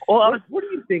What do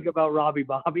you think about Robbie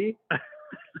Bobby?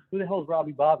 Who the hell's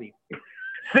Robbie Bobby?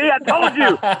 See, I told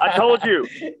you.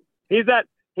 He's that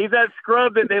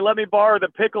scrub that they let me borrow the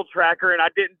pickle tracker, and I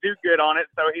didn't do good on it,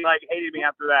 so he hated me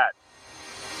after that.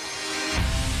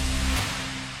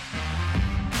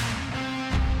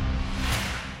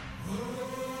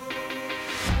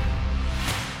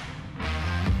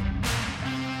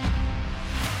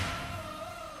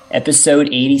 Episode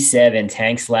 87,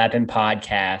 Tank Slapping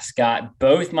Podcast. Got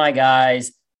both my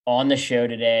guys on the show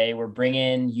today. We're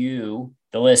bringing you,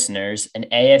 the listeners, an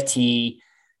AFT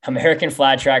American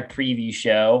Flat Track preview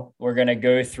show. We're going to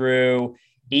go through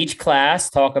each class,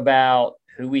 talk about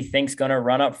who we think's going to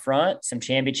run up front, some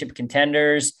championship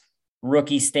contenders,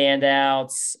 rookie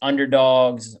standouts,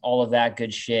 underdogs, all of that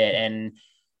good shit. And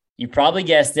you probably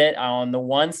guessed it. On the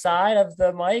one side of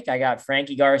the mic, I got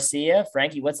Frankie Garcia.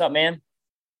 Frankie, what's up, man?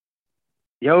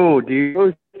 Yo, dude,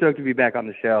 so stoked to be back on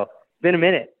the show. Been a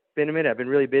minute. I've been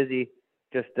really busy,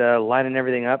 just lining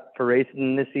everything up for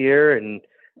racing this year and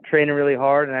training really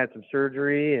hard. And I had some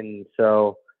surgery, and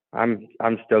so I'm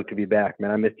stoked to be back, man.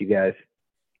 I missed you guys.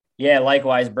 Yeah,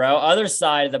 likewise, bro. Other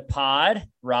side of the pod,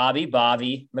 Robbie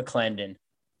Bobby McClendon.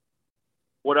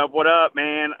 What up,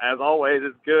 man? As always,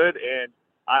 it's good, and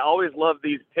I always love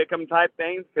these pick'em type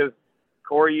things because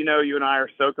Cory, you and I are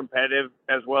so competitive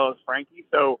as well as Frankie,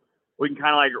 so we can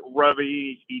kind of rub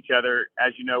each other,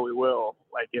 as you know we will.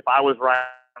 Like if I was right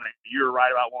on it, you were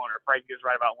right about one, or Frankie was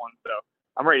right about one. So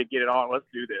I'm ready to get it on. Let's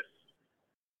do this.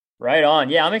 Right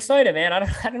on. Yeah, I'm excited, man. I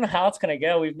don't know how it's gonna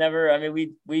go. We've done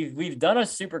a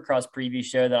Supercross preview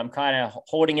show that I'm kind of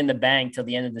holding in the bank till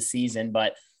the end of the season,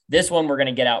 but this one we're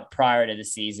gonna get out prior to the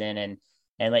season and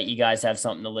let you guys have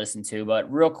something to listen to.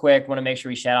 But real quick, want to make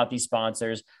sure we shout out these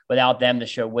sponsors. Without them, the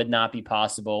show would not be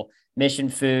possible. Mission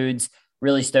Foods.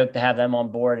 Really stoked to have them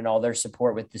on board and all their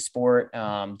support with the sport,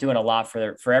 doing a lot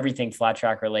for everything flat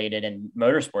track related and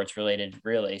motorsports related,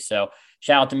 really. So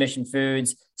shout out to Mission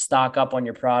Foods, stock up on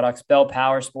your products. Bell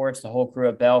Power Sports, the whole crew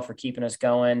at Bell for keeping us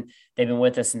going. They've been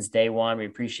with us since day one. We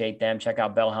appreciate them. Check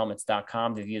out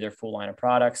bellhelmets.com to view their full line of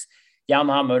products.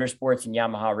 Yamaha Motorsports and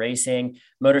Yamaha Racing,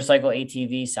 motorcycle,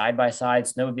 ATV, side-by-side,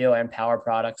 snowmobile, and power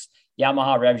products.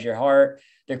 Yamaha revs your heart.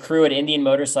 The crew at Indian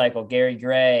Motorcycle, Gary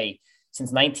Gray.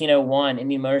 Since 1901,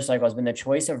 Indian Motorcycle has been the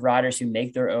choice of riders who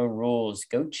make their own rules.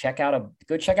 Go check out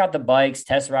the bikes,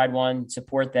 test ride one,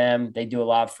 support them. They do a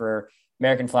lot for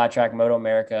American Flat Track, Moto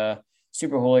America,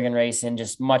 Super Hooligan Racing,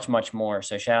 just much, much more.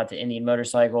 So shout out to Indian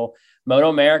Motorcycle. Moto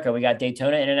America, we got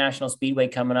Daytona International Speedway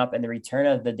coming up and the return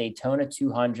of the Daytona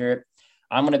 200.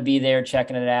 I'm going to be there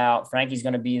checking it out. Frankie's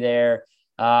going to be there.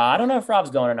 I don't know if Rob's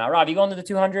going or not. Rob, you going to the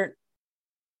 200?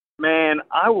 Man,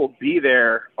 I will be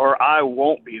there or I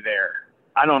won't be there.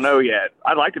 I don't know yet.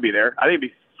 I'd like to be there. I think it'd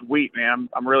be sweet, man.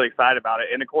 I'm really excited about it.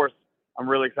 And, of course, I'm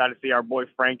really excited to see our boy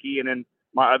Frankie and then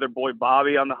my other boy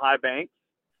Bobby on the high banks,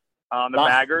 on the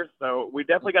baggers. So we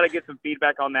definitely got to get some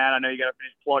feedback on that. I know you got to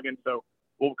finish plugging, so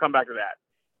we'll come back to that.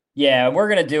 Yeah, we're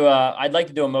going to do I'd like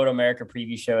to do a Moto America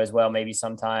preview show as well, maybe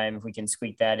sometime if we can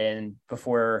squeak that in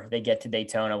before they get to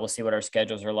Daytona. We'll see what our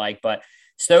schedules are like, but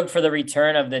stoked for the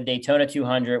return of the Daytona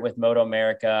 200 with Moto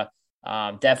America.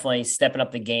 Definitely stepping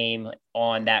up the game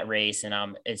on that race,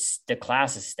 and it's the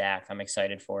class is stacked. I'm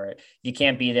excited for it. If you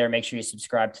can't be there, make sure you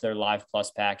subscribe to their Live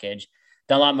Plus package.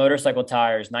 Dunlop Motorcycle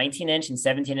Tires, 19-inch and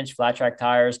 17-inch flat track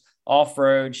tires,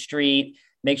 off-road, street.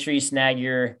 Make sure you snag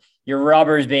your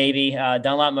rubbers, baby.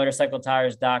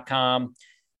 DunlopMotorcycleTires.com.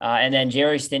 And then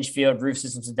Jerry Stinchfield, Roof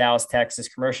Systems of Dallas, Texas,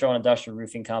 commercial and industrial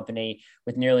roofing company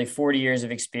with nearly 40 years of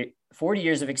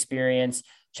experience.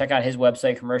 Check out his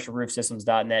website,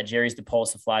 commercialroofsystems.net. Jerry's the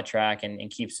pulse of flat track and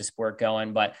keeps the sport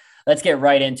going. But let's get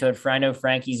right into it. I know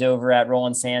Frankie's over at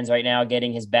Rolling Sands right now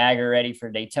getting his bagger ready for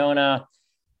Daytona.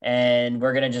 And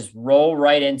we're going to just roll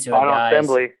right into it, guys.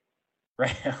 Assembly.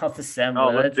 Right off assembly.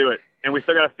 Oh, let's do it. And we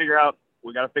still got to figure out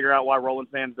why Rolling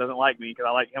Sands doesn't like me, because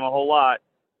I like him a whole lot.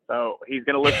 So he's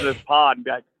going to listen to this pod and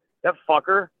be like, that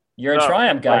fucker. You're a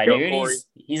Triumph guy, dude.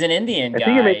 He's an Indian guy.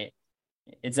 I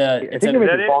think you're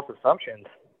making false assumptions.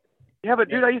 Yeah, but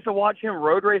dude, I used to watch him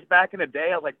road race back in the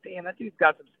day. I was like, damn, that dude's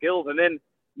got some skills. And then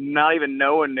not even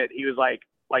knowing that he was like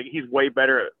he's way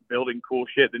better at building cool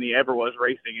shit than he ever was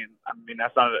racing. And I mean,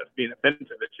 that's not being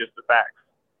offensive. It's just the facts.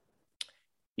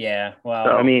 Yeah, well,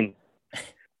 so, I mean,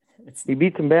 he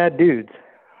beat some bad dudes.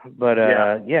 But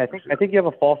I think you have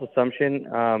a false assumption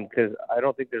because I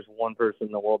don't think there's one person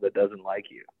in the world that doesn't like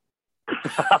you.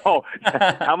 Oh,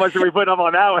 how much are we putting up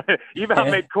on that one? You about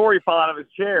made Cory fall out of his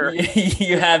chair.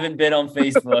 You haven't been on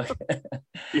Facebook.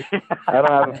 I don't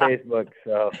have a Facebook,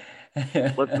 so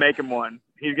let's make him one.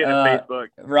 He's getting a Facebook.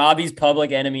 Robbie's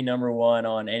public enemy number one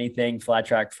on anything flat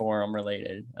track forum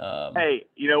related. Hey,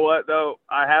 you know what though?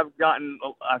 I've gotten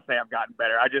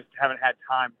better. I just haven't had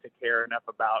time to care enough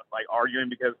about like arguing,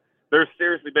 because there's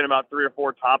seriously been about 3 or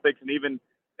 4 topics, and even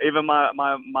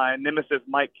my nemesis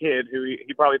Mike Kidd, who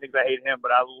he probably thinks I hate him,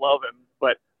 but I love him.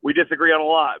 But we disagree on a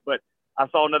lot. But I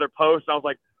saw another post and I was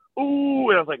like, ooh,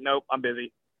 and I was like, nope, I'm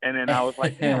busy. And then I was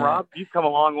like, damn, Rob, you've come a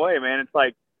long way, man. It's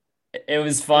like, it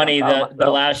was funny the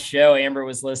last show Amber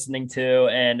was listening to,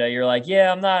 and you're like,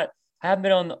 yeah, I haven't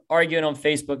been arguing on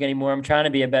Facebook anymore. I'm trying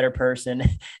to be a better person.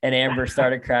 And Amber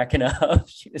started cracking up.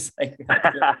 She was like,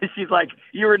 she's like,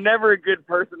 you were never a good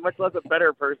person, much less a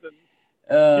better person.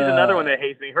 She's another one that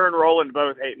hates me. Her and Roland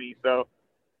both hate me. So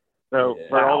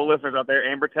for all the listeners out there,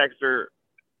 Amber Texter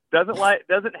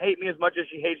doesn't hate me as much as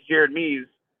she hates Jared Mees,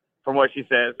 from what she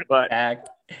says, but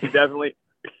she definitely,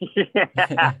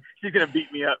 she's gonna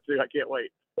beat me up too. I can't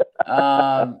wait.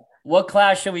 What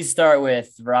class should we start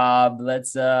with, Rob?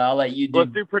 I'll let you do.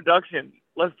 Let's do production.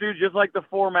 Let's do just like the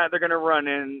format they're gonna run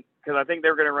in, because I think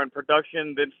they're gonna run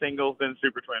production, then singles, then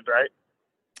super twins, right?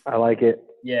 I like it.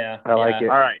 Yeah, I like it.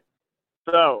 All right.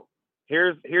 So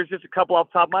here's just a couple off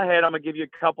the top of my head. I'm gonna give you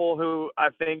a couple who I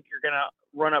think you're gonna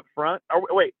run up front. Oh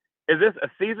wait, is this a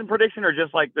season prediction or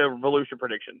just like the Volusia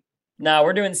prediction? No,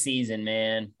 we're doing season,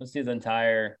 man. Let's do the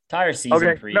entire season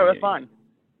preview. No, that's fine.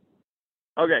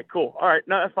 Okay, cool. All right,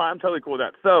 no, that's fine. I'm totally cool with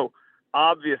that. So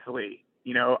obviously,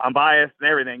 you know, I'm biased and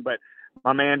everything, but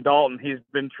my man Dalton, he's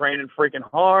been training freaking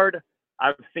hard.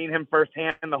 I've seen him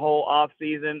firsthand the whole off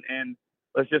season, and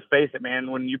let's just face it, man.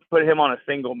 When you put him on a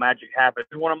single, magic happens.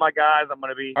 He's one of my guys. I'm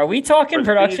going to be. Are we talking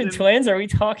production twins? Or are we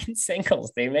talking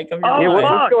singles? They make them. Oh,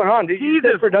 what's going on, dude?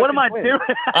 Jesus, what am I doing?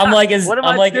 I'm like,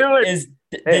 doing?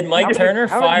 Did Mike Turner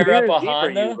fire up a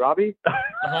Honda? Robbie?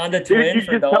 A Honda twin dude,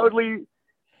 you just totally.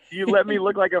 You let me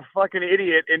look like a fucking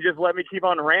idiot and just let me keep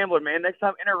on rambling, man. Next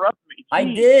time, interrupt me. Jeez. I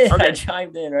did. Okay. I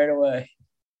chimed in right away.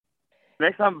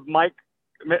 Next time, Mike,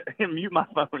 mute my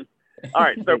phone. All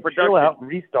right, so production. Chill out,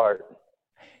 restart.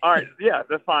 All right, yeah,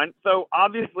 that's fine. So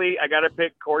obviously, I got to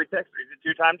pick Cory Texter.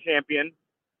 He's a 2-time champion.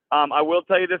 I will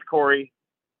tell you this, Cory.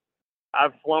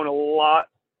 I've flown a lot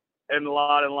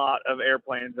of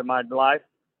airplanes in my life,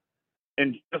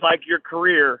 and just like your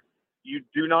career, you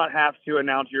do not have to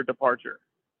announce your departure.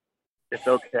 It's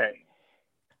okay.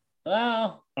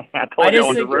 Well, I told you I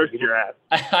wanted to roast your ass.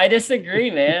 I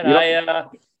disagree, man.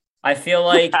 I feel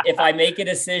like if I make a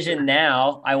decision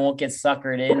now, I won't get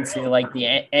suckered into like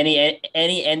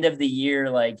any end of the year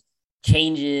like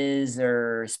changes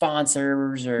or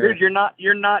sponsors or. Dude, you're not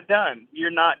done.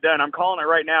 You're not done. I'm calling it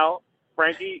right now,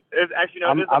 Frankie. Actually,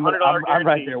 no, this is $100 guarantee. I'm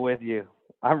right there with you.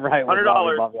 I'm right with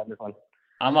Bobby on this one.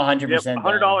 I'm 100%.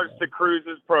 $100 to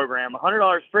Cruz's program.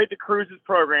 $100 straight to Cruz's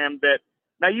program. That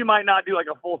now you might not do like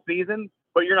a full season,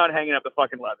 but you're not hanging up the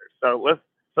fucking leathers. So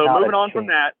moving on from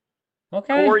that.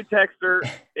 Okay. Cory Texter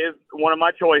is one of my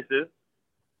choices.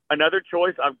 Another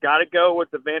choice, I've got to go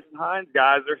with the Vance and Hines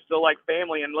guys. They're still like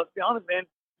family, and let's be honest, man.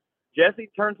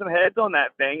 Jesse turned some heads on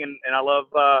that thing, and I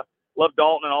love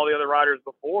Dalton and all the other riders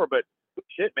before, but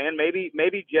shit, man,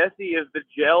 maybe Jesse is the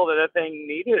gel that thing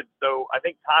needed. So I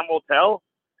think time will tell.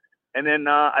 And then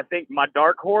I think my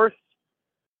dark horse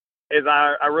is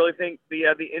I really think the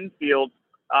infield.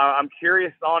 I'm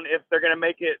curious on if they're going to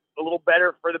make it a little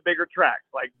better for the bigger tracks.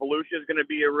 Like Volusia is going to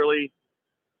be a really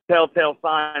telltale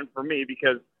sign for me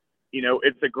because, you know,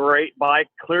 it's a great bike.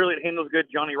 Clearly it handles good.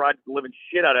 Johnny rides the living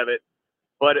shit out of it.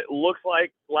 But it looks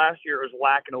like last year was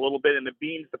lacking a little bit in the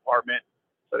beams department.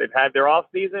 So they've had their off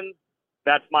season.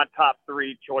 That's my top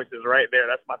 3 choices right there.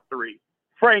 That's my 3.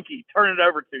 Frankie, turn it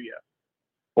over to you.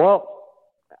 Well,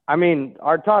 I mean,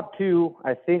 our top 2,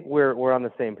 I think we're on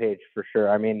the same page for sure.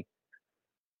 I mean,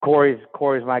 Cory's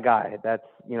my guy. That's,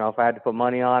 you know, if I had to put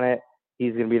money on it,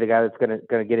 he's going to be the guy that's going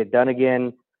to get it done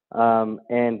again.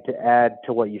 And to add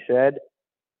to what you said,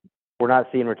 we're not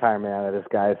seeing retirement out of this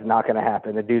guy. It's not going to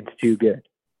happen. The dude's too good.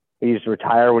 You just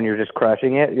retire when you're just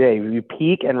crushing it. Yeah, you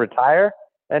peak and retire.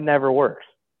 That never works.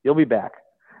 You'll be back.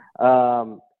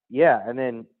 Yeah, and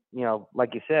then, you know,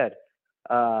 like you said,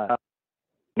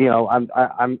 you know,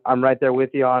 I'm right there with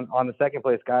you on the second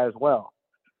place guy as well.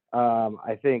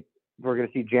 I think we're going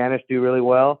to see Janice do really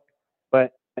well,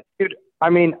 but dude, I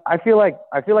mean, I feel like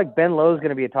Ben Lowe's going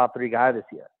to be a top 3 guy this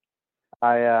year.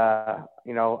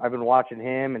 You know, I've been watching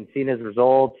him and seeing his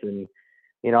results, and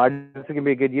you know, I think it's going to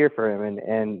be a good year for him,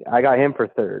 and I got him for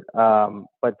 3rd.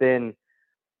 But then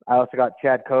I also got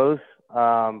Chad Coase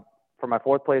for my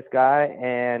 4th place guy,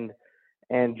 and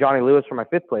Johnny Lewis for my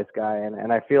 5th place guy,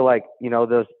 and I feel like, you know,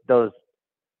 those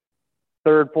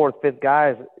third, fourth, fifth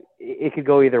guys, it could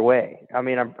go either way. I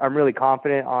mean, I'm really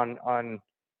confident on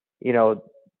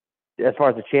as far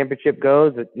as the championship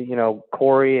goes,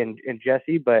 Cory and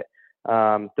Jesse, but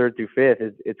third through fifth,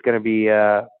 it's going to be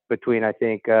between, I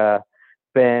think,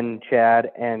 Ben, Chad,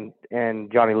 and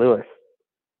Johnny Lewis.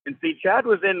 And see, Chad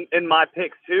was in my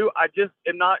picks too. I just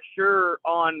am not sure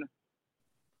on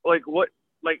what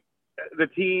the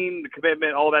team, the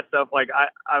commitment, all that stuff. Like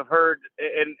I've heard,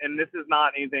 and this is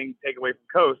not anything take away from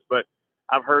Coast, but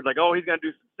I've heard he's going to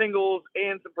do some singles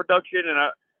and some production.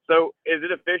 And so is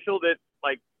it official that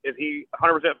is he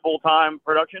 100% full-time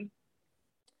production?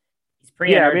 He's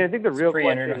pre-entered. Yeah, I mean, I think the real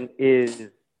question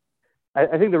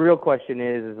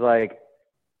is,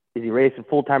 is he racing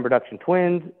full-time production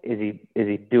twins? Is he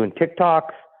doing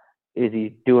TikToks? Is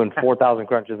he doing 4,000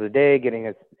 crunches a day, getting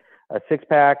a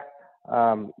six-pack?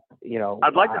 I'd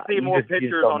like to see more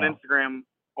pictures on Instagram.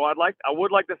 Well, I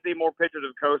would like to see more pictures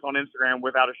of Coast on Instagram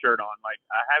without a shirt on. I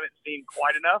haven't seen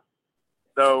quite enough.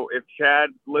 So if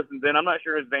Chad listens in, I'm not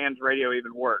sure his van's radio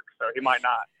even works, so he might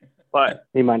not. But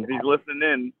if he's listening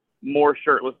in, more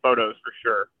shirtless photos for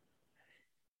sure.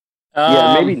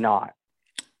 Yeah, maybe not.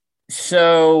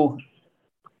 So,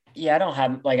 yeah, I don't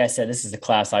have, like I said, this is the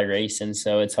class I race in,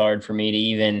 so it's hard for me to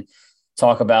even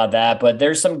talk about that. But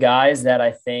there's some guys that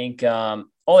I think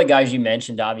all the guys you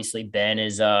mentioned, obviously Ben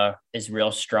is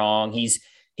real strong. He's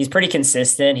pretty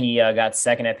consistent. He got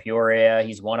second at Peoria.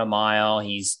 He's won a mile.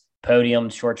 He's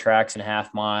podiumed short tracks and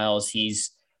half miles. He's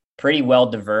pretty well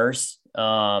diverse.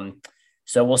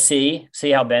 So we'll see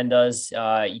how Ben does.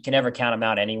 You can never count him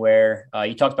out anywhere.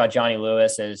 You talked about Johnny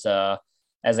Lewis as a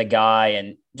guy,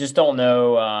 and just don't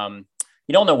know.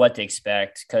 You don't know what to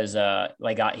expect because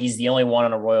he's the only one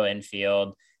on a Royal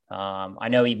Enfield. I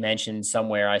know he mentioned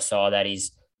somewhere I saw that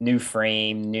he's new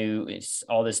frame,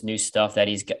 all this new stuff that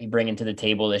he's bringing to the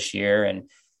table this year, and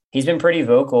he's been pretty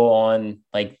vocal on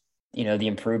the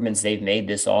improvements they've made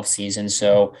this off season.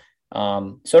 So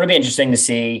it'll be interesting to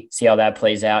see how that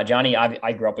plays out. Johnny,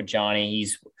 I grew up with Johnny. He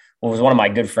was one of my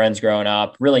good friends growing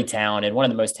up, really talented, one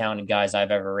of the most talented guys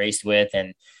I've ever raced with,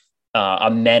 and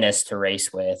a menace to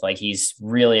race with. He's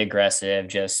really aggressive.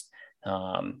 Just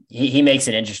he makes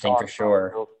it interesting for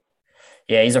sure.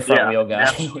 Yeah, he's a front wheel guy.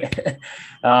 I feel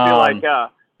like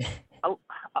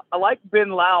I like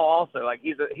Ben Lau also.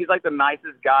 He's like the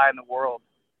nicest guy in the world.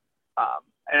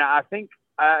 And I think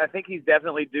he's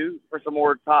definitely due for some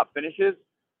more top finishes.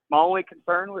 My only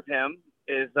concern with him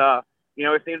is,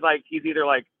 it seems like he's either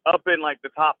up in the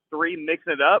top three,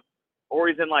 mixing it up, or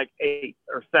he's in 8th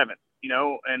or 7th,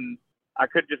 and I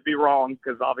could just be wrong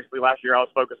because obviously last year I was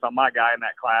focused on my guy in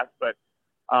that class, but,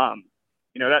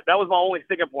 that was my only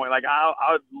sticking point. I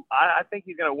think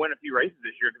he's going to win a few races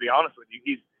this year, to be honest with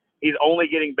you. He's only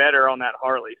getting better on that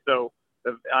Harley. So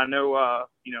I know,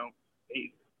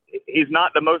 he's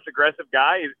not the most aggressive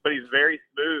guy, but he's very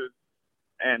smooth.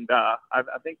 And I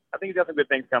think he's got some good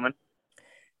things coming.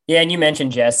 Yeah, and you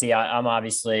mentioned Jesse. I'm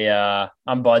obviously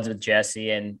I'm buds with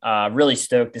Jesse, and really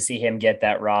stoked to see him get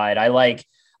that ride. I like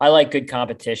good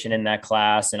competition in that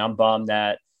class, and I'm bummed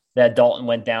that Dalton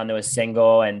went down to a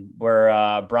single, and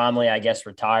where Bromley, I guess,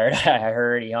 retired. I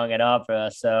heard he hung it up.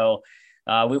 So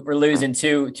we're losing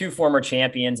two former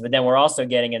champions, but then we're also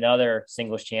getting another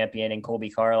singles champion in Colby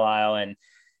Carlisle, and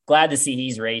glad to see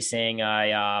he's racing.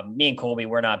 Me and Colby,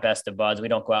 we're not best of buds. We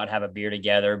don't go out and have a beer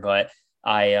together, but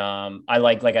I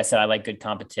like I said, I like good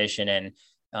competition, and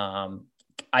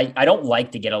I don't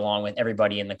like to get along with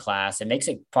everybody in the class. It makes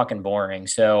it fucking boring.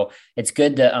 So it's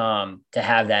good to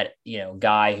have that,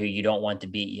 guy who you don't want to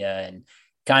beat you and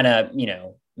kind of,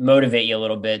 motivate you a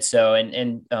little bit. So,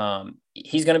 and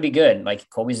he's going to be good.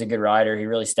 Colby's a good rider. He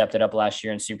really stepped it up last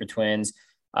year in Super Twins.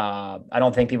 I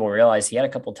don't think people realize he had a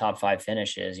couple top 5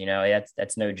 finishes.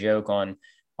 That's no joke on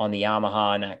the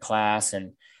Yamaha in that class.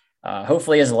 And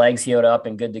hopefully his legs healed up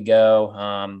and good to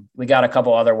go. We got a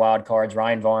couple other wild cards.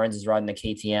 Ryan Varnes is riding the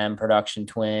KTM production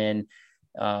twin.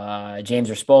 James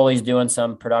Rispoli's doing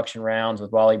some production rounds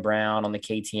with Wally Brown on the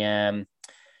KTM.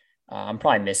 I'm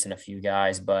probably missing a few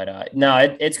guys, but no,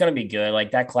 it's going to be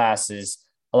good. That class is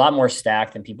a lot more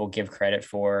stacked than people give credit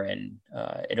for. And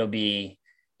it'll be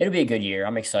a good year.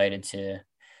 I'm excited to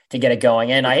get it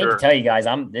going. And I hate to tell you guys,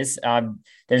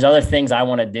 there's other things I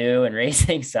want to do in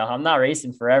racing. So I'm not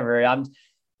racing forever. I'm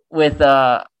with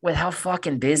how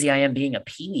fucking busy I am being a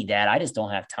peewee dad. I just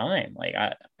don't have time. I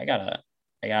gotta.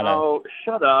 Oh,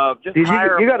 shut up. Just Dude,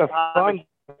 hire you got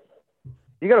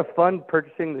a fun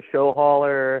purchasing the show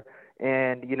hauler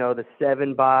and, the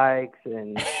 7 bikes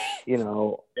and,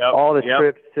 all the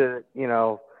trips to,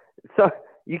 so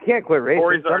you can't quit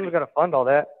racing. Someone's got to fund all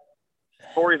that.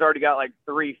 Cory's already got like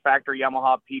 3 factory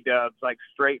Yamaha P-dubs, like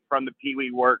straight from the Pee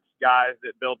Wee Works guys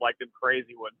that build like them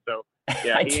crazy ones. So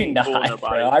yeah, I he do ain't not, fooling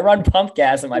nobody. bro. I run pump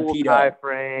gas in my Cool P-dub. tie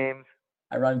frames.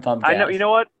 I run pump gas. I know. You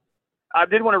know what? I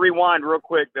did want to rewind real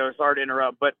quick though. Sorry to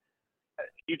interrupt, but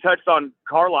you touched on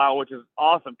Carlisle, which is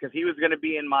awesome because he was going to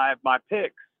be in my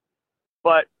picks,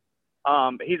 but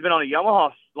he's been on a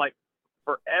Yamaha like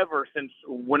forever since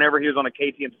whenever he was on a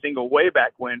KTM single way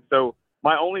back when. So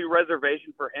my only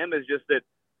reservation for him is just that,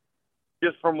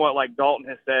 just from what like Dalton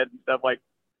has said and stuff, like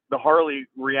the Harley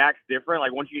reacts different.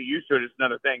 Like once you get used to it, it's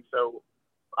another thing. So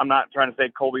I'm not trying to say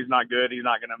Colby's not good. He's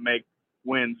not going to make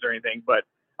wins or anything, but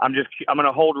I'm going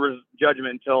to hold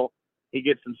judgment until he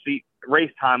gets some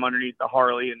race time underneath the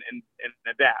Harley and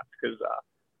adapt. Cause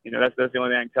that's the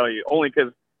only thing I can tell you, only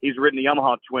cause he's ridden the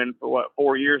Yamaha twin for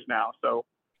 4 years now. So,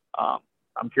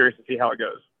 I'm curious to see how it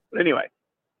goes. But anyway,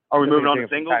 are we moving on to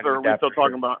singles, or are we still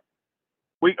talking about?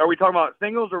 Are we talking about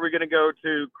singles, or are we going to go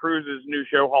to Cruz's new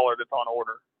show hauler that's on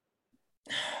order?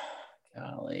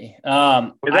 Golly,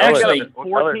 I actually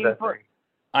 14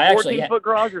 foot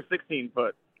garage or 16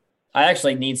 foot. I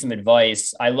actually need some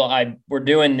advice. We're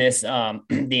doing this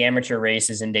the amateur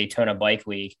races in Daytona Bike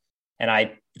Week, and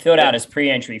I filled out his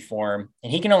pre-entry form, and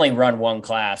he can only run one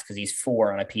class because he's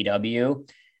 4 on a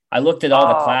PW. I looked at all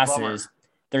the classes. Bummer.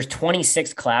 There's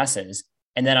 26 classes.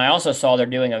 And then I also saw they're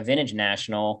doing a vintage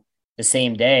national the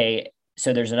same day.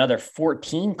 So there's another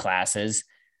 14 classes.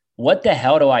 What the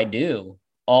hell do I do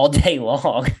all day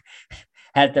long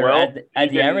at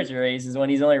the amateur races when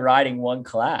he's only riding one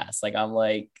class? Like, I'm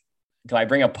like, do I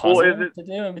bring a puzzle to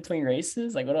do in between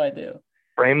races? Like, what do I do?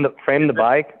 Frame the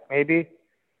bike, maybe?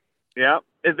 Yeah.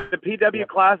 Is the PW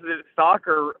class, is it stock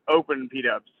or open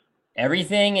PWs?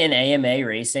 Everything in AMA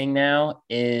racing now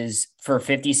is for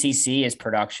 50cc is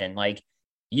production. Like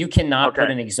you cannot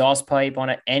put an exhaust pipe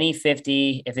on any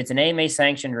 50. If it's an AMA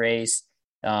sanctioned race,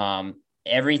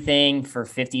 everything for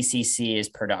 50cc is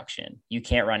production. You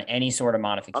can't run any sort of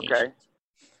modification. Okay.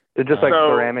 They're just like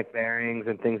ceramic bearings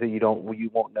and things that you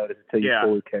won't notice until you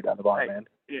fully tear down the bottom end.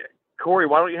 Yeah. Cory,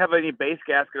 why don't you have any base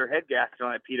gasket or head gasket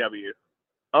on that PW?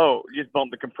 Oh, you just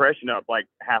bump the compression up like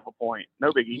half a point.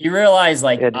 No biggie. You realize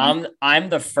I'm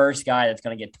the first guy that's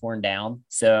going to get torn down.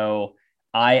 So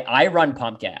I run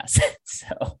pump gas.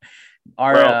 So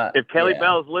if Kelly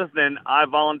Bell's listening, I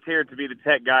volunteered to be the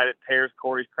tech guy that tears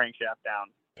Cory's crankshaft down.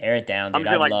 Tear it down, dude.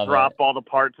 I'm just I'll drop all the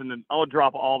parts in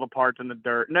the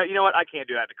dirt. No, you know what? I can't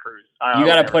do that to Cruz. You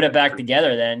got to put it back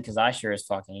together then, because I sure as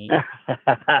fucking eat.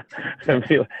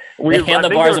 The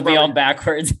handlebars will be on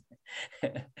backwards.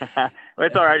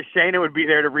 It's all right. Shayna would be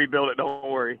there to rebuild it. Don't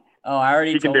worry. Oh, I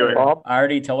already told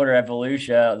her at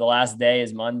Volusia the last day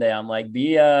is Monday. I'm like,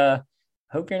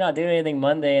 hope you're not doing anything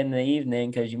Monday in the evening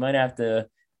because you might have to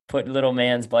put little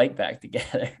man's bike back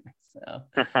together. So.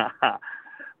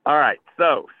 All right.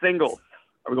 So singles.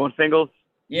 Are we going singles?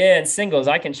 Yeah, and singles.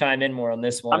 I can chime in more on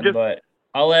this one, but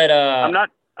I'll let. I'm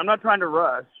not trying to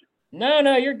rush.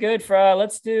 No, you're good, Fra.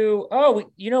 Let's do.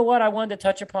 You know what? I wanted to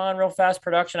touch upon real fast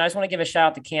production. I just want to give a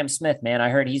shout out to Cam Smith, man. I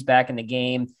heard he's back in the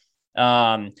game.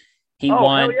 He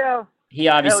won. Hell yeah. He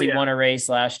obviously won a race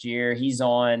last year. He's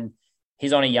on a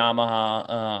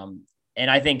Yamaha. And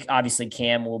I think obviously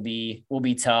Cam will be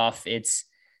tough.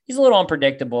 He's a little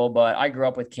unpredictable, but I grew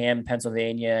up with Cam in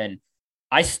Pennsylvania, and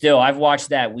I've watched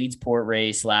that Weedsport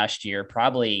race last year.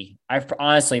 I've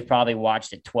honestly probably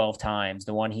watched it 12 times,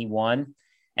 the one he won.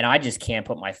 And I just can't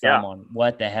put my thumb on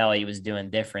what the hell he was doing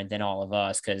different than all of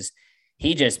us, because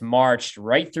he just marched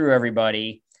right through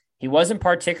everybody. He wasn't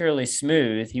particularly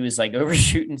smooth. He was like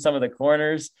overshooting some of the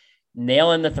corners,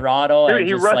 nailing the throttle. Dude, and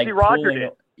he just Rusty Rogered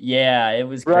it. Yeah, it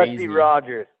was Rusty crazy.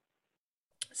 Rogers.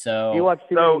 So you watched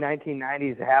too many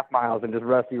 1990s half miles, and just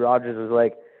Rusty Rogers was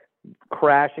like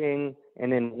crashing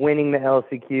and then winning the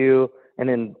LCQ and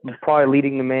then probably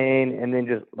leading the main and then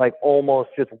just like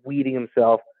almost just weeding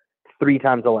himself 3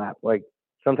 times a lap. Like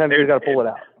sometimes you got to pull it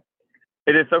out.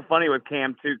 It is so funny with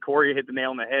Cam too. Cory hit the nail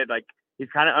on the head. Like he's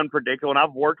kind of unpredictable, and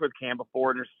I've worked with Cam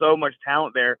before, and there's so much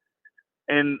talent there.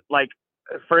 And like,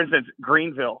 for instance,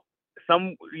 Greenville.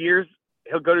 Some years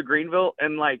he'll go to Greenville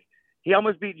and like he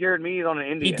almost beat Jared Mees on an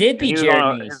Indian. He did beat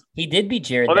Jared Mees. He did beat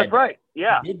Jared. Oh, that's right.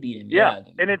 Yeah, he did beat him. Yeah,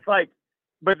 and it's like,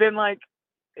 but then like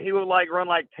he would like run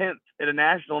like 10th at a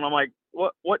national, and I'm like,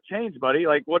 what changed, buddy?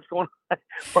 Like what's going on?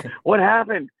 What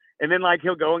happened? And then like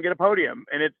he'll go and get a podium,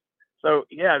 and it's so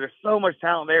yeah. There's so much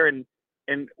talent there, and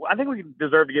I think we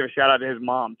deserve to give a shout out to his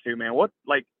mom too, man.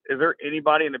 Is there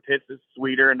anybody in the pits that's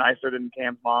sweeter and nicer than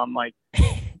Cam's mom? Like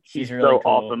she's really so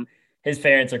cool. Awesome. His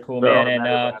parents are cool, man.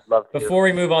 And before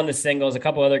we move on to singles, a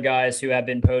couple other guys who have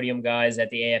been podium guys at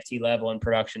the AFT level in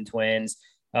production twins.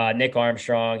 Nick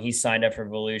Armstrong, he's signed up for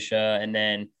Volusia. And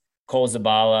then Cole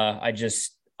Zabala,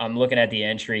 I'm looking at the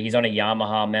entry. He's on a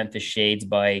Yamaha Memphis Shades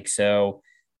bike. So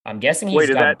I'm guessing he's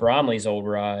got Bromley's old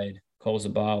ride, Cole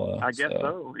Zabala. I guess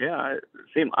so. Yeah.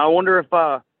 I wonder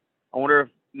if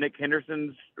Nick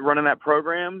Henderson's running that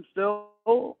program still,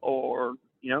 or,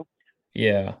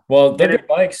 Yeah. Well, they're good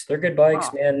bikes. They're good bikes,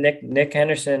 man. Nick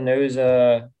Henderson knows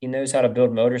he knows how to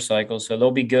build motorcycles, so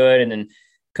they'll be good. And then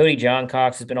Cody John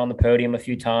Cox has been on the podium a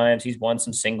few times. He's won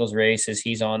some singles races.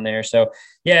 He's on there. So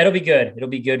yeah, it'll be good. It'll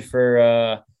be good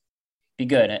for be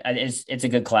good. It's a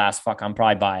good class. Fuck, I'm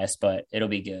probably biased, but it'll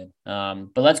be good.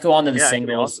 But let's go on to the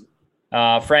singles.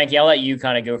 Awesome. Frankie, I'll let you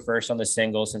kind of go first on the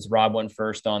singles since Rob went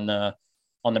first on the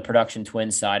production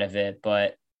twin side of it.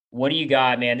 But what do you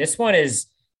got, man? This one is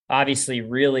obviously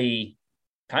really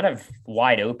kind of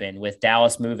wide open with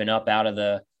Dallas moving up out of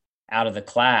the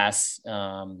class,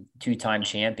 two-time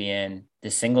champion.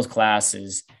 The singles class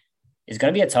is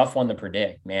going to be a tough one to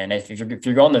predict, man. If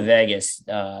you're going to Vegas,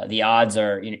 the odds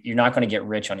are you're not going to get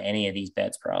rich on any of these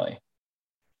bets probably.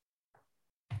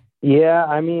 Yeah,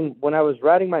 I mean, when I was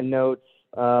writing my notes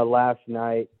last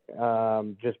night,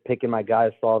 just picking my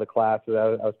guys for all the classes,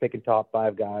 I was picking top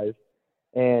 5 guys,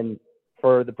 and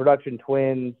for the production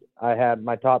twins, I had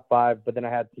my top 5, but then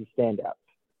I had some standouts.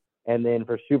 And then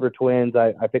for super twins,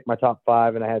 I picked my top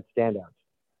 5 and I had standouts.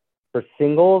 For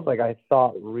singles, I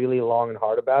thought really long and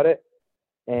hard about it.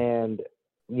 And,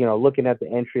 looking at the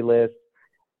entry list,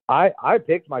 I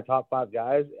picked my top 5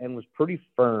 guys and was pretty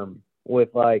firm with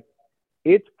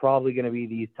it's probably going to be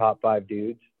these top 5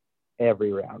 dudes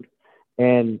every round.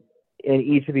 And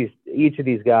each of these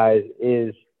guys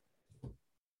is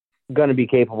going to be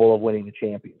capable of winning the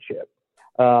championship.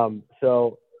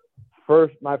 So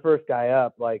my first guy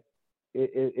up,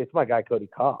 it's my guy, Cody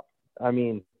Kopp. I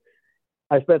mean,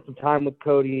 I spent some time with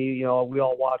Cody, we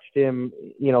all watched him,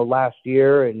 last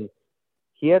year, and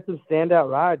he had some standout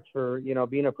rides for,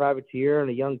 being a privateer and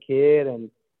a young kid.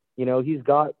 And, he's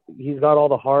got all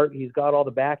the heart. He's got all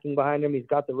the backing behind him. He's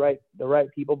got the right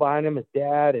people behind him, his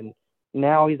dad. And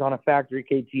now he's on a factory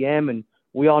KTM, and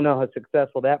we all know how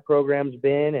successful that program's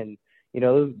been. And,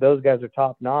 those guys are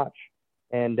top notch.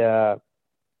 And,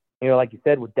 like you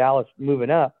said, with Dallas moving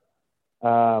up,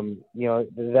 that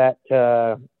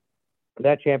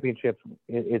championship,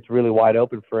 it's really wide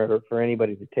open for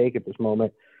anybody to take at this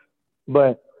moment.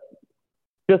 But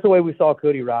just the way we saw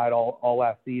Cody ride all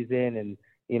last season, and,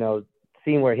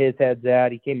 seeing where his head's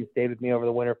at, he came and stayed with me over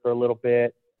the winter for a little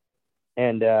bit.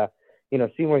 And,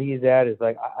 seeing where he's at is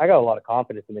I got a lot of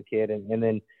confidence in the kid. And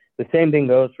then the same thing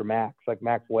goes for Max,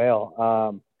 Max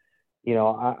Whale.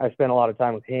 I spent a lot of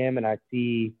time with him, and I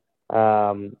see,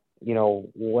 what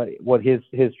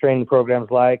his training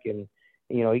program's like. And,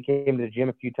 he came to the gym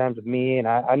a few times with me, and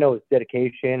I know his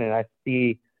dedication, and I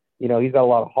see, he's got a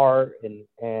lot of heart, and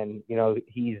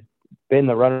he's been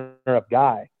the runner-up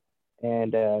guy.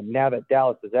 And now that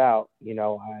Dallas is out,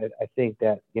 I think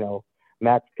that,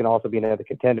 Max can also be another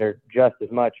contender just as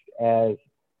much as,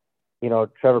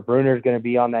 Trevor Bruner is going to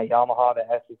be on that Yamaha, the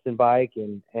Essenson bike.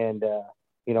 And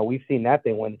we've seen that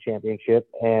thing win the championship.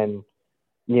 And,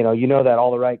 that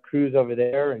all the right crews over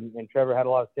there, and Trevor had a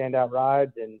lot of standout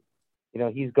rides, and,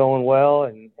 he's going well.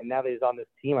 And now that he's on this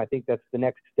team, I think that's the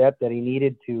next step that he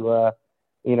needed to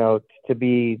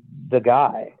be the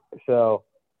guy. So,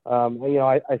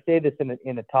 I say this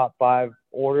in the top 5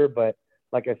 order, but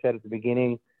like I said at the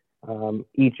beginning,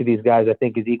 each of these guys I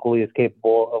think is equally as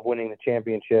capable of winning the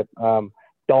championship.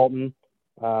 Dalton,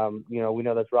 we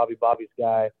know that's Robbie Bobby's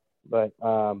guy, but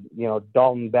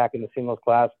Dalton back in the singles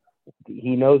class,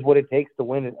 he knows what it takes to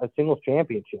win a singles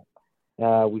championship.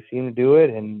 We've seen him do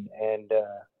it, and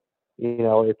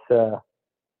it's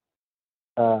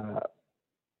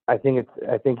I think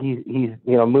he's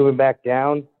moving back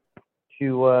down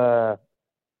to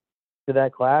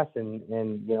that class, and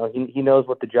he knows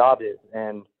what the job is,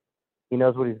 and he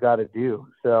knows what he's got to do.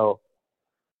 So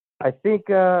I think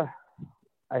he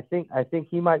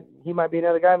might be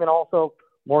another guy. And then also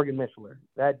Morgan Mishler.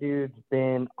 That dude's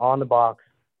been on the box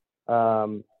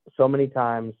so many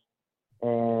times,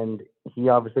 and he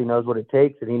obviously knows what it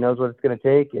takes, and he knows what it's going to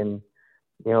take. And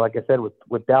like I said,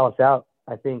 with Dallas out,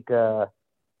 I think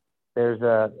there's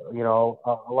a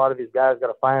lot of these guys got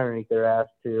a fire underneath their ass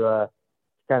to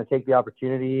kind of take the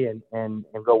opportunity and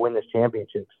go win this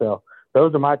championship. So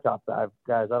those are my top 5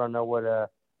 guys. I don't know what I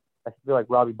feel like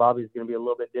Robbie Bobby is going to be a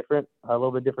little bit different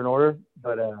order,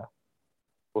 but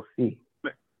we'll see.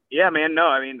 Yeah, man. No,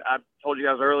 I mean, I told you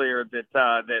guys earlier that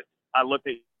I looked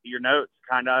at your notes.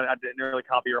 I didn't really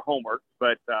copy your homework,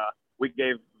 but we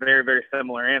gave very, very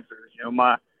similar answers. I'm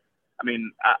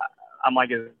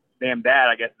like as damn dad,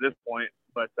 I guess, at this point.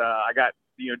 But I got,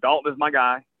 Dalton is my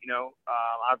guy.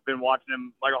 I've been watching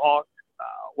him like a hawk,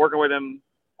 working with him,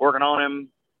 working on him.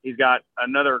 He's got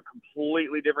another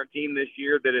completely different team this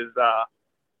year that is,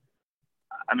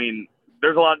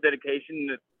 there's a lot of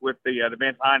dedication with the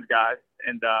Vance Hines guys,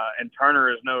 and Turner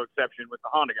is no exception with the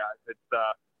Honda guys. It's,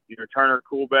 Turner,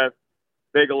 Coolbeth,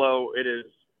 Bigelow. It is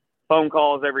phone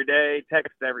calls every day,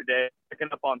 texts every day, picking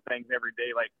up on things every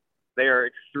day. Like, they are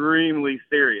extremely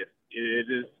serious. It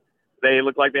is, they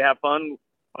look like they have fun,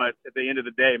 but at the end of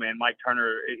the day, man, Mike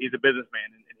Turner, he's a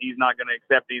businessman, and he's not going to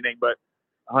accept anything but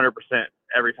 100%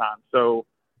 every time. So,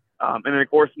 and then, of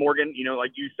course, Morgan,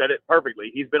 like you said it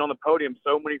perfectly. He's been on the podium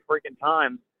so many freaking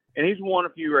times, and he's won a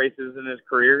few races in his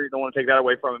career. You don't want to take that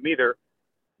away from him either.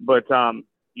 But,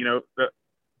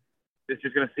 it's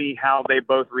just going to see how they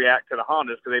both react to the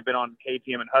Hondas, because they've been on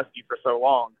KTM and Husky for so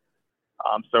long.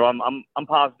 So I'm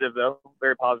positive, though,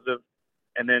 very positive.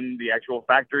 And then the actual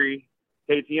factory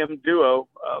KTM duo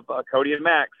of Cody and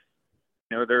Max,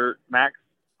 they're Max,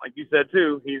 like you said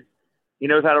too. He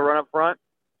knows how to run up front.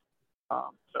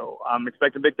 So I'm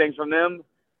expecting big things from them.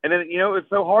 And then it's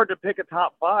so hard to pick a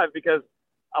top five, because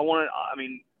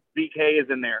BK is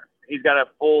in there. He's got a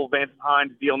full Vance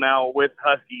Hines deal now with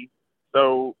Husky,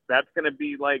 so that's going to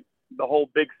be like the whole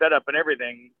big setup and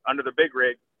everything under the big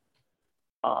rig.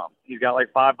 He's got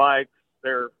like 5 bikes.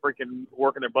 They're freaking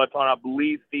working their butts on. I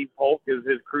believe Steve Polk is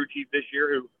his crew chief this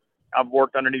year, who I've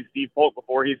worked underneath Steve Polk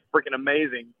before. He's freaking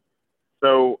amazing.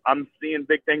 So I'm seeing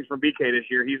big things from BK this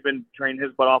year. He's been training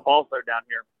his butt off also down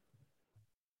here.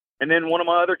 And then one of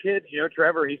my other kids,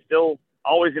 Trevor, he's still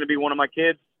always going to be one of my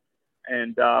kids.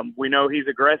 And we know he's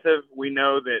aggressive. We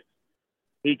know that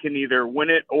he can either win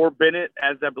it or bin it,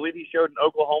 as I believe he showed in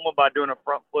Oklahoma by doing a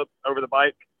front flip over the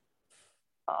bike.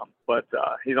 But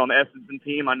he's on the Essenson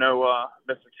team. I know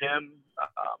Mr. Tim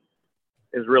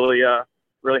is really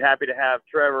happy to have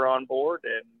Trevor on board,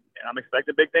 and I'm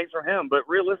expecting big things from him. But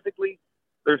realistically,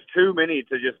 there's too many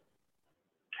to just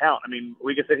count. I mean,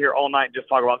 we could sit here all night and just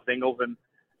talk about singles, and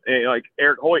like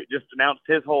Eric Hoyt just announced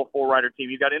his whole 4-rider team.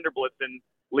 He's got Enderblitzen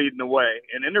leading the way,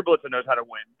 and Enderblitzen knows how to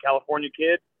win. California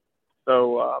kid.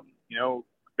 So,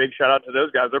 big shout out to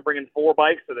those guys. They're bringing 4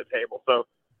 bikes to the table. So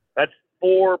that's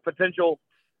 4 potential,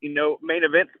 main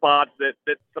event spots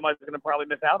that somebody's going to probably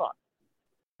miss out on.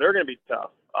 They're going to be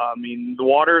tough. The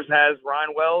Waters has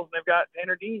Ryan Wells, and they've got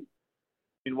Tanner Dean.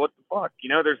 What the fuck?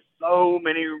 There's so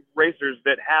many racers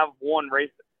that have won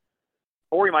races.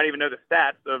 Cory might even know the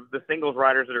stats of the singles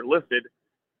riders that are listed.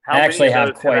 I actually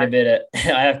have quite a bit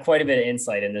of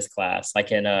insight in this class. I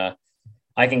can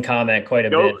comment quite a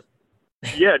bit.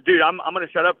 Yeah, dude, I'm going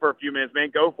to shut up for a few minutes, man.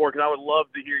 Go for it, because I would love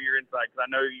to hear your insight, because I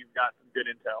know you've got some good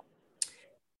intel.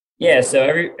 Yeah, so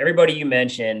everybody you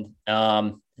mentioned,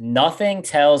 nothing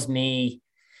tells me.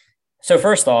 So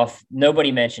first off,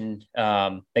 nobody mentioned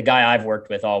the guy I've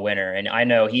worked with all winter, and I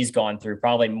know he's gone through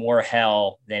probably more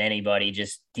hell than anybody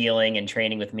just dealing and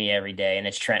training with me every day, and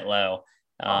it's Trent Lowe.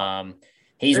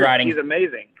 He's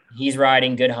amazing. He's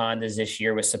riding good Hondas this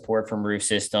year with support from Roof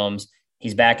Systems.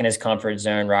 He's back in his comfort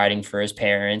zone riding for his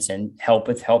parents, and help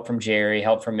from Jerry,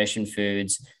 help from Mission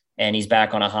Foods. And he's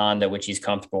back on a Honda, which he's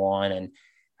comfortable on. And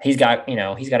he's got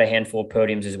a handful of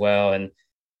podiums as well. And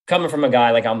coming from a guy,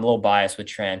 like, I'm a little biased with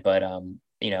Trent, but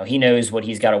he knows what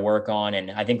he's got to work on. And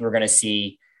I think we're going to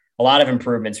see a lot of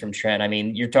improvements from Trent. I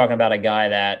mean, you're talking about a guy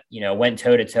that, went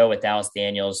toe to toe with Dallas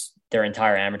Daniels their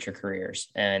entire amateur careers,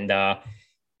 and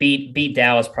beat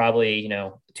Dallas probably,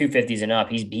 250s and up.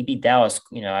 He beat Dallas,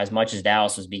 as much as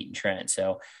Dallas was beating Trent.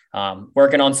 So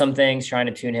working on some things, trying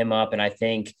to tune him up. And I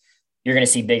think you're going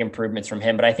to see big improvements from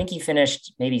him. But I think he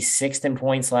finished maybe 6th in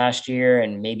points last year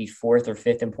and maybe 4th or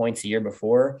 5th in points the year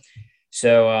before.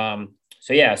 So I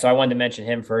wanted to mention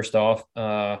him first off.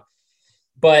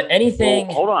 But anything.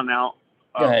 Well, hold on now.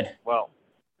 Go ahead.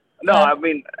 I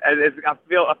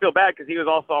feel bad, because he was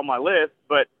also on my list,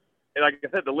 but like I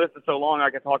said, the list is so long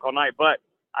I can talk all night. But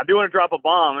I do want to drop a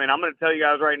bomb, and I'm going to tell you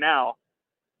guys right now,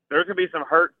 there's going to be some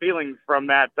hurt feelings from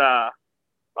that. I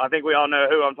think we all know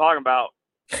who I'm talking about.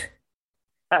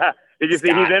 Did you see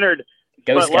he's entered?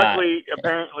 But luckily,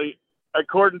 apparently,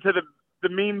 according to the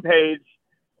meme page,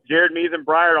 Jared Mees and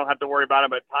Breyer don't have to worry about him.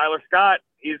 But Tyler Scott,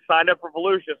 he's signed up for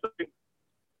Volusia, so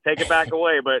take it back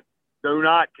away. But do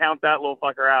not count that little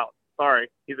fucker out. Sorry,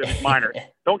 he's a minor.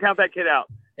 Don't count that kid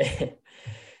out.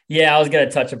 Yeah, I was going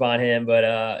to touch upon him,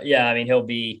 but he'll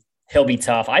be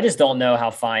tough. I just don't know how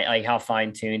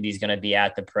fine-tuned he's going to be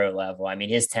at the pro level. I mean,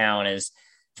 his talent is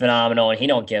phenomenal, and he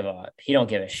don't give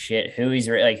a shit who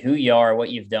who you are,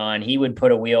 what you've done. He would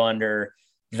put a wheel under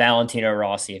Valentino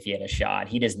Rossi if he had a shot.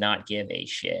 He does not give a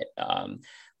shit.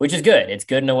 which is good. It's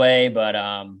good in a way, but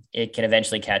it can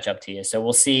eventually catch up to you. So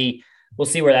we'll see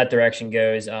where that direction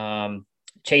goes.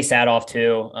 Chase Adolph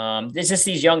too. It's just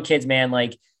these young kids, man,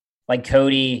 like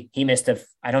Cody, he missed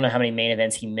I don't know how many main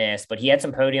events he missed, but he had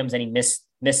some podiums and he missed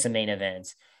some main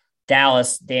events.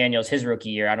 Dallas Daniels, his rookie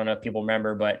year, I don't know if people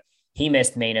remember, but he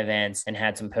missed main events and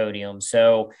had some podiums.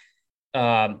 So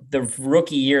the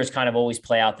rookie years kind of always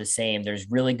play out the same.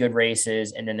 There's really good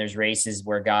races, and then there's races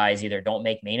where guys either don't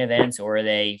make main events or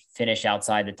they finish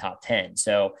outside the top 10.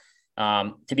 So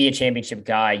to be a championship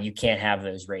guy, you can't have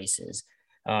those races.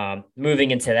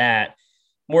 Moving into that,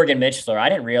 Morgan Mitchell, I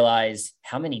didn't realize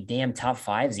how many damn top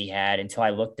fives he had until I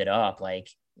looked it up. Like,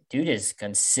 dude is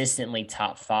consistently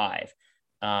top five.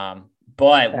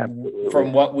 But Absolutely.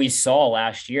 From what we saw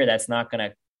last year, that's not going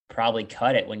to probably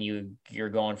cut it when you're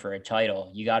going for a title.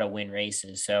 You got to win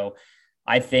races. So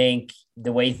I think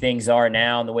the way things are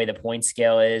now and the way the point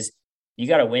scale is, you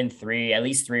got to win at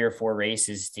least 3 or 4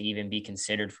 races to even be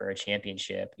considered for a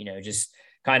championship. You know, just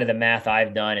kind of the math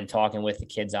I've done and talking with the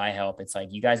kids I help, it's like,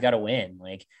 you guys got to win.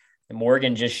 Like,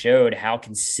 Morgan just showed how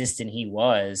consistent he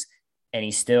was, and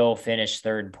he still finished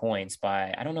third points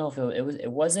by, I don't know if it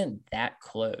wasn't that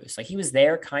close. Like, he was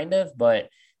there kind of, but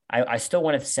I still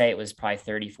wanted to say it was probably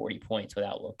 30, 40 points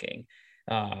without looking.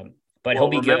 But he'll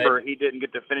be remember, good. He didn't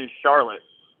get to finish Charlotte.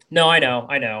 No, I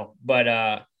know.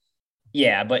 But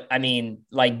yeah, but I mean,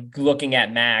 like, looking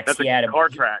at Max, That's a car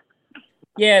track.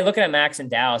 Yeah, looking at Max and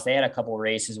Dallas, they had a couple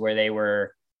races where they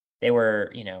were,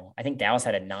 you know, I think Dallas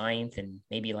had a 9th and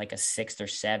maybe like a 6th or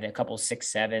 7th, a couple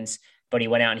 6, 7s, but he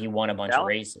went out and he won a bunch of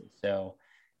races. So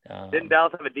didn't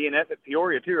Dallas have a DNF at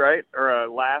Peoria too, right? Or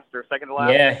a last or second to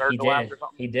last? Yeah, third he to did. last or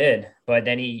something? He did. But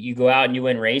then you go out and you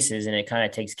win races, and it kind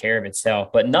of takes care of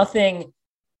itself. But nothing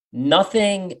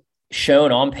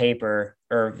shown on paper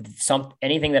or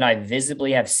anything that I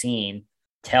visibly have seen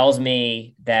tells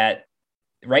me that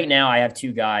right now I have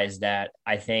 2 guys that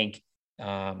I think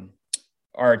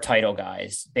are title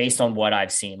guys based on what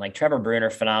I've seen. Like Trevor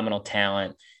Bruner, phenomenal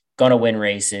talent, going to win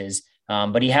races.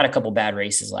 But he had a couple bad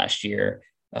races last year.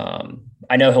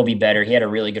 I know he'll be better. He had a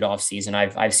really good offseason.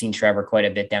 I've seen Trevor quite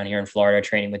a bit down here in Florida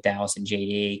training with Dallas and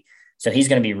JD. So he's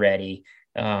going to be ready.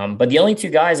 But the only 2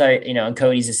 guys and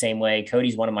Cody's the same way.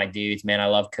 Cody's one of my dudes, man. I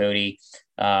love Cody.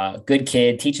 Good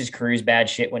kid, teaches crews bad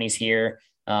shit when he's here.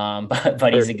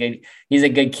 But he's a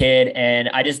good kid. And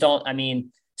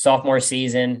sophomore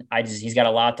season, he's got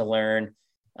a lot to learn.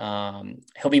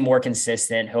 He'll be more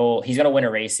consistent. He's going to win a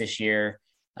race this year.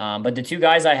 But the 2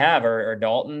 guys I have are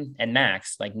Dalton and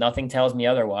Max. Like, nothing tells me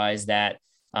otherwise that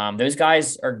those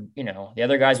guys are, the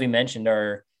other guys we mentioned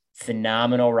are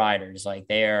phenomenal riders. Like,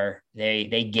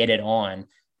 they get it on.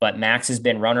 But Max has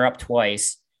been runner-up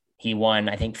twice. He won,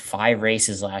 I think, 5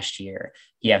 races last year.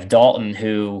 You have Dalton,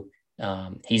 who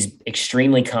he's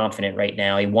extremely confident right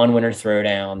now. He won Winter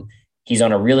Throwdown. He's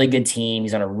on a really good team.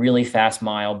 He's on a really fast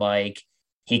mile bike.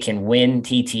 He can win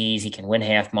TTs. He can win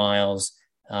half miles.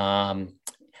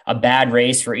 A bad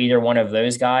race for either one of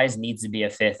those guys needs to be a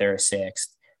 5th or a 6th.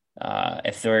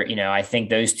 If they're, I think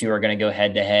those 2 are going to go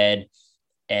head to head,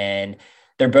 and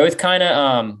they're both kind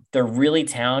of, they're really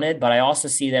talented, but I also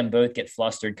see them both get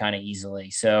flustered kind of easily.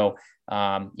 So,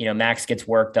 Max gets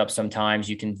worked up sometimes.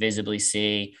 You can visibly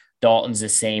see Dalton's the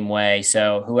same way.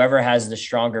 So whoever has the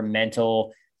stronger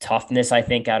mental toughness, I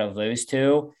think, out of those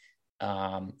 2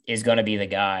 is going to be the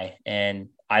guy. And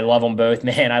I love them both,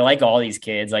 man. I like all these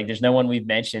kids. Like, there's no one we've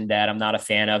mentioned that I'm not a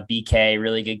fan of. BK,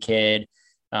 really good kid.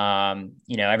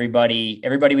 Everybody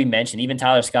we mentioned, even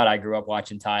Tyler Scott, I grew up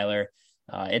watching Tyler.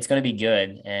 It's going to be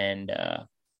good. And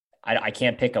I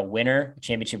can't pick a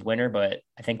championship winner, but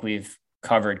I think we've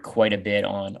covered quite a bit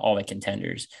on all the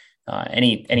contenders.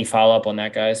 Any follow-up on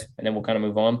that, guys? And then we'll kind of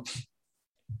move on.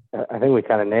 I think we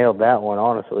kind of nailed that one,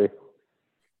 honestly.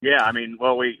 Yeah,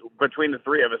 between the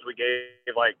 3 of us, we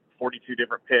gave like 42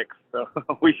 different picks, so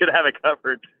we should have it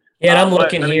covered. Yeah, and I'm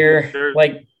looking here,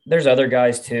 there's other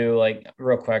guys too, like,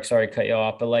 real quick, sorry to cut you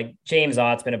off, but like James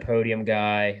Ott's been a podium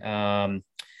guy.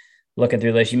 Looking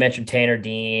through this, you mentioned Tanner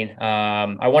Dean.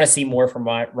 I want to see more from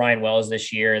Ryan Wells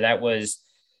this year.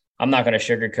 I'm not going to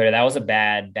sugarcoat it. That was a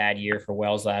bad year for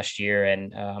Wells last year.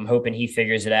 And I'm hoping he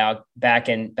figures it out back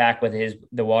with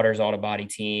the Waters Auto Body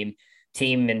team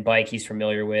and bike he's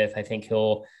familiar with. I think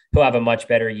he'll have a much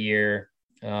better year.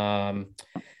 I'm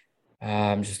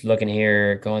just looking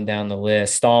here, going down the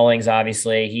list. Stallings,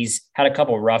 obviously, he's had a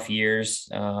couple rough years,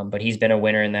 but he's been a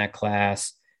winner in that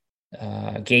class.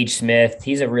 Gage Smith,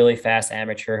 he's a really fast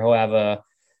amateur. He'll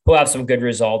have some good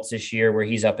results this year where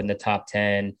he's up in the top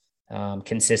 10.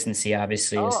 Consistency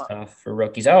obviously is tough for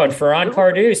rookies. Oh, and Ferran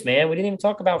Cardus, man, we didn't even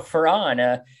talk about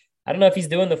Ferran. I don't know if he's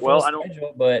doing the full Well, I don't,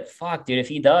 schedule, but fuck, dude, if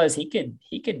he does, he could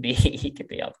be he could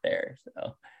be up there.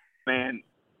 So man,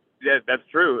 yeah, that's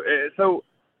true. So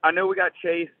I know we got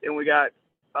Chase and we got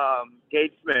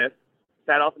Gage Smith,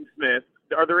 Sadoff and Smith.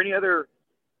 Are there any other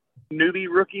newbie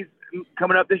rookies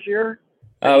coming up this year?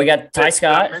 we got Ty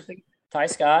Scott,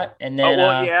 and then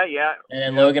yeah. and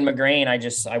then Logan McGrain.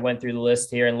 I went through the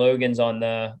list here, and Logan's on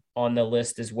the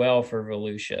list as well for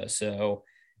Volusia. So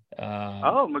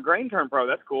McGrain turned pro.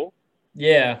 That's cool.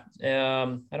 Yeah.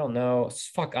 I don't know.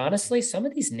 Fuck, honestly, some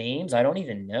of these names, I don't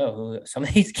even know who some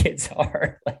of these kids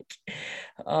are. Like,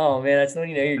 oh man, that's when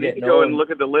you know you're getting go old. and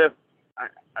look at the list.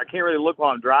 I can't really look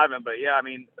while I'm driving, but yeah, I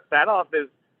mean, Sadoff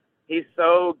he's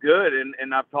so good,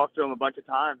 and I've talked to him a bunch of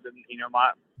times, and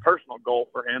my personal goal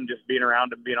for him, just being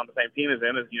around and being on the same team as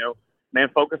him, is man,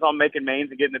 focus on making mains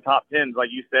and getting the top tens, like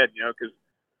you said, because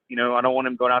I don't want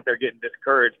him going out there getting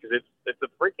discouraged, because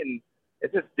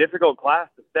it's a difficult class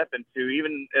to step into,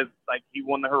 even as like he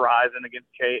won the Horizon against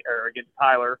against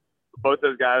Tyler. Both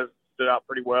those guys stood out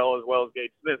pretty well as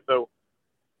Gage Smith. So,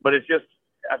 but it's just,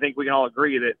 I think we can all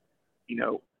agree that,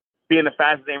 being the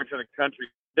fastest amateur in the country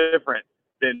is different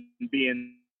than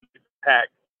being packed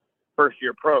first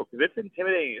year pro, because it's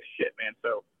intimidating as shit, man.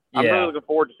 So I'm really looking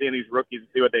forward to seeing these rookies and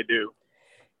see what they do.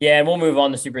 Yeah, and we'll move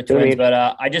on to Super Twins, but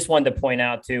I just wanted to point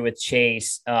out too with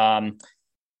Chase,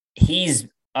 he's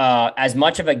as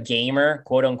much of a gamer,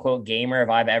 quote unquote gamer, if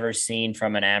I've ever seen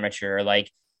from an amateur. Like,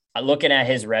 looking at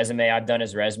his resume, I've done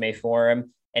his resume for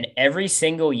him, and every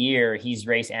single year he's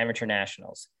raced amateur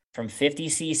nationals from 50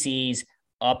 cc's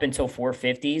up until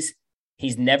 450s.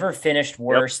 He's never finished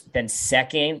worse than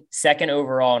second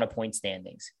overall in a point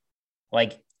standings.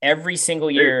 Like, every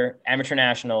single year, amateur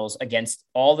nationals against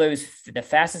all the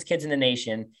fastest kids in the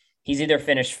nation, he's either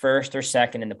finished first or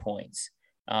second in the points.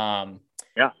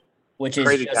 Which is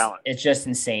crazy talent. It's just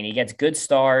insane. He gets good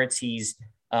starts. He's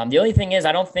the only thing is,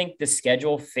 I don't think the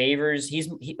schedule favors. He's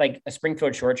like a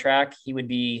Springfield short track. He would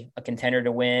be a contender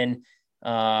to win.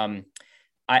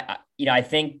 I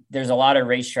think there's a lot of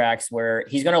racetracks where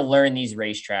he's going to learn these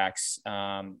racetracks.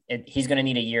 He's going to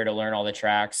need a year to learn all the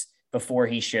tracks before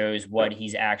he shows what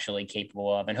he's actually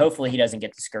capable of. And hopefully he doesn't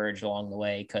get discouraged along the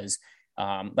way. Cause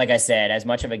like I said, as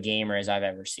much of a gamer as I've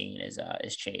ever seen is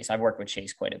Chase. I've worked with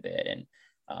Chase quite a bit, and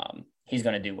he's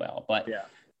going to do well. But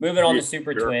moving on to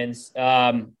Super Twins,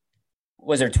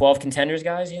 was there 12 contenders,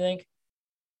 guys, you think?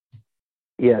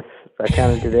 Yes. I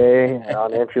counted today.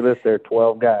 On the entry list, there are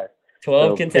 12 guys.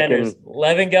 12 contenders,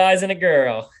 11 guys and a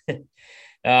girl.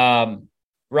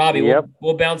 Robbie,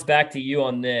 we'll bounce back to you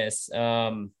on this.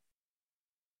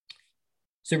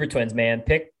 Super Twins, man,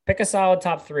 pick a solid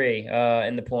top three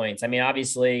in the points. I mean,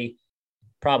 obviously,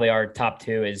 probably our top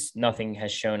two is nothing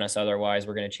has shown us otherwise.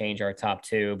 We're going to change our top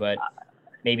two, but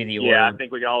maybe the order. Yeah, I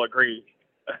think we can all agree.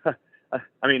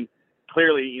 I mean,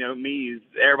 clearly,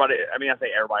 everybody. I mean, I say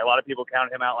everybody. A lot of people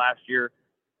counted him out last year,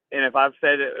 and if I've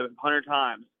said it 100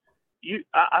 times,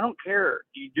 I don't care.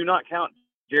 You do not count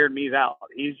Jared Mees out.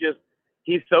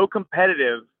 He's so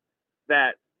competitive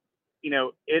that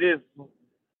it is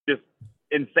just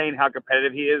insane how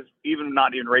competitive he is. Even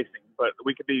not even racing, but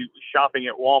we could be shopping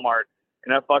at Walmart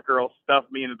and that fucker will stuff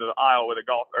me into the aisle with a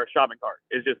golf or shopping cart.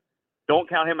 It's just, don't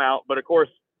count him out. But of course,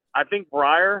 I think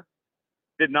Breyer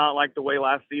did not like the way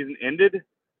last season ended,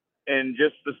 and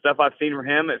just the stuff I've seen from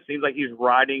him, it seems like he's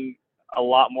riding a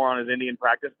lot more on his Indian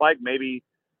practice bike. Maybe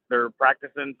they're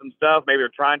practicing some stuff. Maybe they're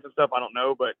trying some stuff. I don't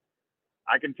know, but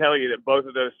I can tell you that both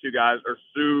of those two guys are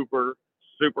super,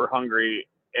 super hungry,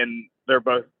 and they're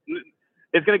both.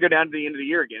 It's going to go down to the end of the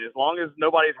year again. As long as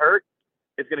nobody's hurt,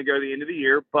 it's going to go to the end of the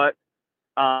year. But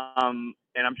and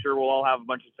I'm sure we'll all have a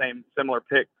bunch of similar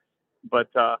picks. But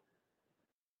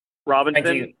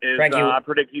Robinson I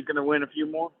predict he's going to win a few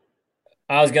more.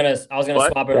 I was gonna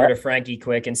swap over to Frankie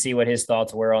quick and see what his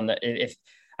thoughts were on if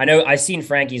I know I've seen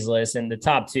Frankie's list, and the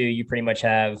top two you pretty much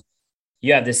have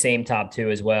the same top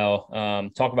two as well.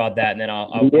 Talk about that, and then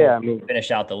I'll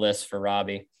finish out the list for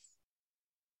Robbie.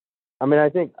 I mean, I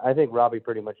think Robbie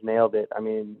pretty much nailed it. I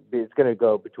mean, it's going to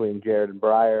go between Jared and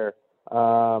Breyer,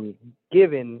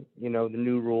 given the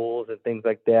new rules and things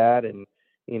like that, and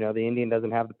the Indian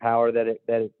doesn't have the power that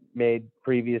it made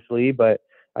previously. But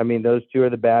I mean, those two are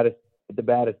the baddest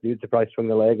dudes to probably swing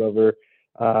the leg over,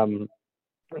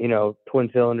 twin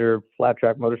cylinder flat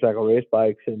track motorcycle race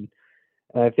bikes, and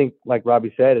I think, like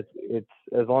Robbie said, it's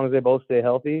as long as they both stay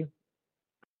healthy,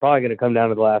 probably going to come down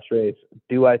to the last race.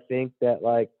 Do I think that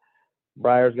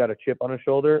Breyer's got a chip on his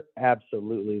shoulder?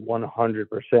 Absolutely,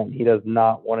 100%. He does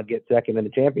not want to get second in the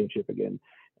championship again,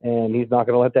 and he's not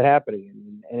going to let that happen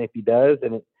again. And if he does,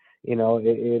 and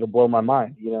it'll blow my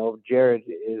mind. Jared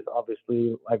is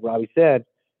obviously, like Robbie said,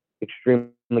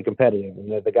 extremely competitive,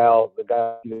 and the guy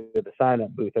at the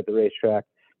sign-up booth at the racetrack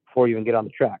before you even get on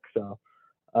the track. So,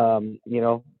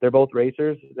 they're both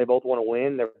racers. They both want to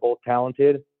win. They're both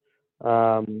talented.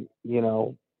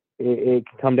 It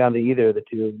can come down to either of the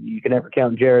two. You can never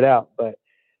count Jared out, but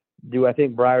do I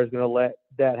think Breyer's going to let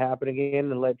that happen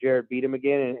again and let Jared beat him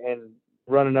again and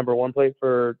run a number one plate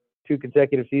for 2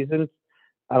 consecutive seasons?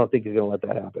 I don't think he's going to let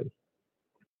that happen.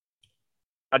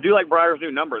 I do like Breyer's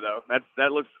new number, though.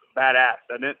 That looks badass,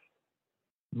 doesn't it?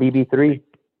 BB3.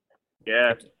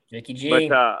 Yeah. Vicky G.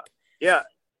 But, yeah,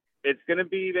 it's going to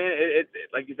be, man, it's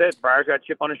like you said, Breyer's got a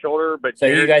chip on his shoulder. But so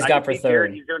Jared, who you guys got for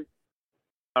third?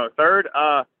 Third?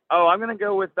 I'm going to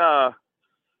go with,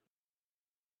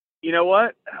 you know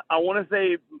what? I want to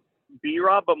say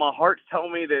B-Rob, but my heart's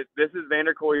telling me that this is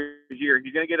Vander Koy's year.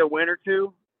 He's going to get a win or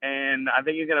two, and I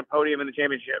think he's going to podium in the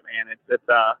championship, man.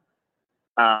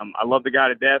 I love the guy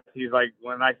to death. He's like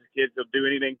one of the nicest kids. He'll do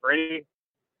anything for any.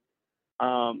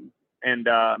 Man,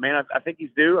 I think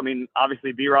he's due. I mean,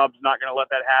 obviously B-Rob's not going to let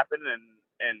that happen,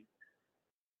 and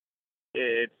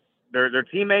they're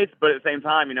teammates, but at the same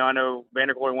time, I know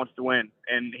Vander Koy wants to win,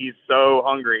 and he's so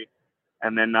hungry.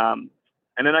 And then I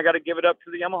got to give it up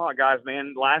to the Yamaha guys,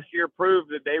 man. Last year proved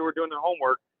that they were doing their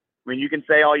homework. I mean, you can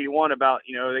say all you want about,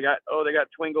 they got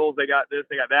Twingles, they got this,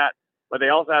 they got that, but they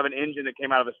also have an engine that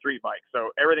came out of a street bike. So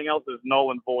everything else is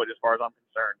null and void as far as I'm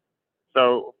concerned.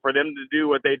 So for them to do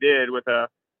what they did with a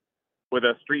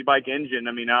street bike engine,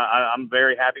 I mean, I'm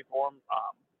very happy for them.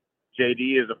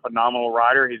 JD is a phenomenal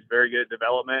rider. He's very good at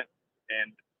development,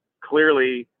 and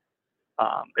clearly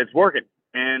it's working.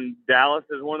 And Dallas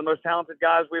is one of the most talented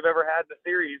guys we've ever had in the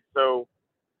series. So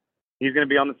he's going to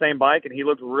be on the same bike, and he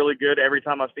looks really good every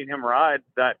time I've seen him ride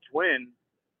that twin,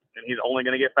 and he's only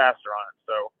going to get faster on it.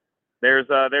 So there's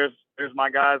my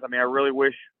guys. I mean, I really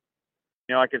wish,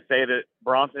 I could say that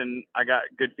Bronson, I got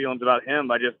good feelings about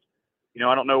him. I just,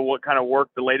 I don't know what kind of work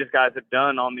the latest guys have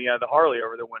done on the Harley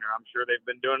over the winter. I'm sure they've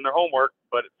been doing their homework,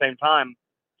 but at the same time,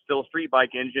 still a street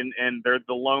bike engine, and they're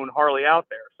the lone Harley out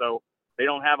there. So they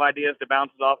don't have ideas to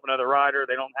bounce off another rider.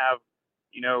 They don't have,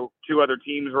 2 other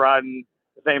teams riding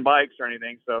the same bikes or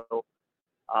anything. So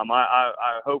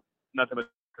I hope nothing but,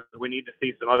 because we need to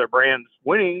see some other brands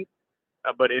winning.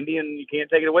 But Indian, you can't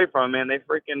take it away from them, man. They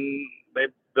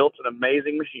built an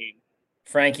amazing machine.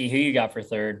 Frankie, who you got for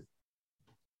third?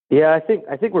 Yeah, I think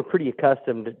we're pretty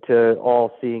accustomed to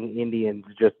all seeing Indians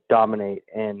just dominate,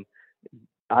 and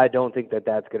I don't think that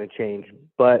that's going to change.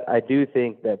 But I do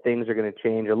think that things are going to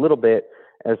change a little bit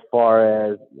as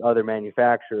far as other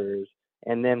manufacturers,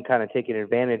 and them kind of taking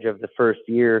advantage of the first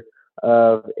year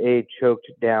of a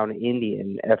choked down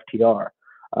Indian FTR.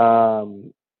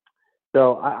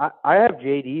 So I have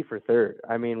JD for third.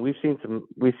 I mean, we've seen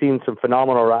some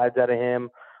phenomenal rides out of him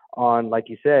on, like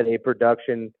you said, a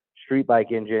production street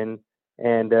bike engine,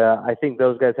 and I think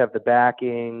those guys have the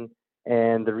backing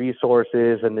and the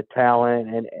resources and the talent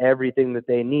and everything that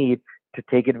they need to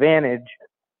take advantage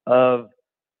of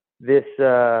this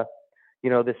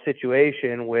this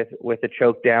situation with a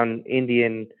choked down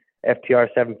Indian FTR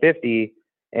 750,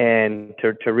 and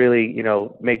to really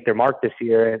make their mark this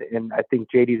year. And I think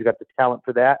JD's got the talent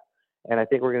for that, and I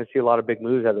think we're going to see a lot of big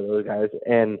moves out of those guys.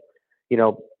 And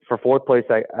for fourth place,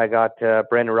 I got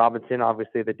Brandon Robinson.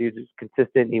 Obviously, the dude's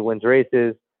consistent. He wins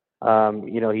races.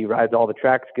 He rides all the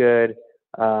tracks good.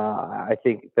 I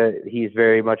think that he's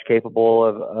very much capable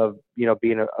of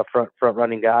being a front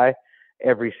running guy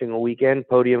every single weekend,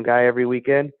 podium guy every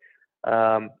weekend.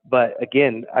 But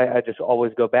again, I just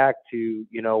always go back to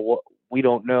what we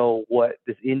don't know what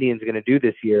this Indian's going to do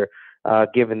this year,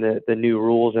 given the new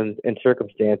rules and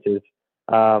circumstances.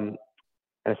 And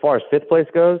as far as fifth place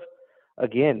goes,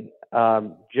 again,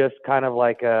 just kind of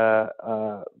like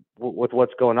with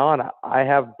what's going on, I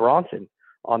have Bronson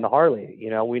on the Harley.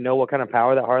 We know what kind of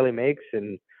power that Harley makes,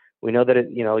 and we know that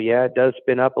it does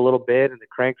spin up a little bit, and the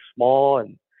crank's small,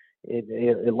 and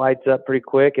it lights up pretty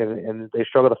quick, and they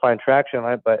struggle to find traction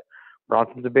on it. But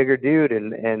Bronson's a bigger dude,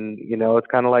 and it's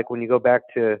kind of like when you go back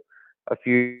to a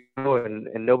few years ago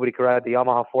and nobody could ride the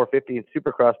Yamaha 450 in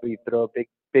Supercross, but you throw a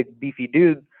big beefy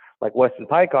dude like Weston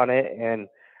Pike on it, and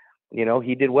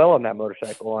he did well on that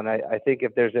motorcycle. And I think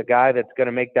if there's a guy that's going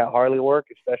to make that Harley work,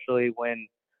 especially when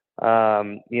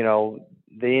the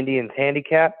Indians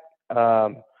handicap,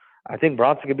 I think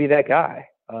Bronson could be that guy.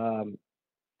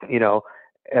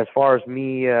 As far as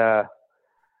me,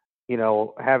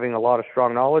 having a lot of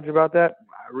strong knowledge about that,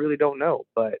 I really don't know.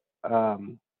 But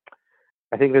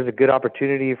I think there's a good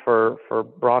opportunity for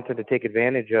Bronson to take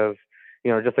advantage of,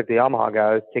 just like the Yamaha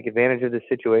guys, take advantage of this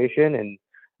situation and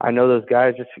I know those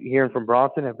guys, just hearing from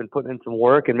Bronson, have been putting in some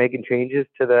work and making changes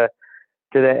to the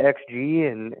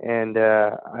XG, and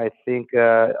I think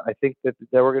that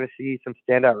we're going to see some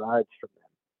standout rides from them.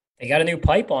 They got a new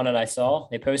pipe on it. I saw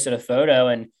they posted a photo,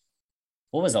 and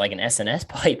what was it, like an SNS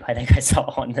pipe? I think I saw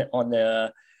on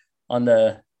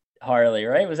the Harley,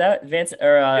 right? Was that Vance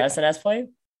or SNS pipe?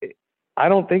 I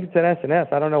don't think it's an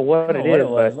SNS. I don't know what it was. is.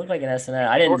 But it looked like an SNS.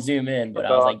 I didn't zoom in, but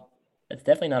I was like, that's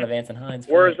definitely not a Vance and Hines.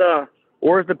 Where's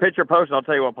the picture posted? I'll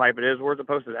tell you what pipe it is. Where's it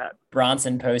posted at?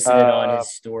 Bronson posted it on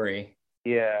his story.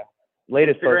 Yeah,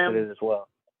 latest Instagram? posted it as well.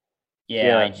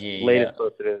 Yeah, IG. Latest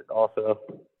posted it also.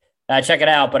 Check it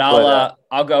out, but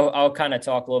I'll kind of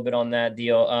talk a little bit on that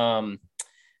deal.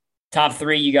 Top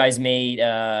three you guys made.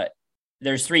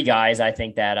 There's three guys I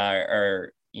think that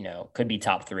are could be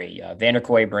top three.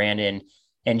 Vanderkooi, Brandon,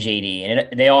 and JD,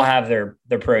 and they all have their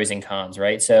pros and cons,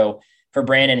 right? So for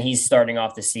Brandon, he's starting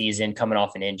off the season coming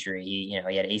off an injury. He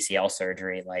had ACL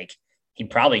surgery. Like, he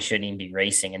probably shouldn't even be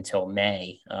racing until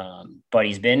May. But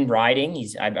he's been riding.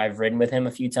 I've ridden with him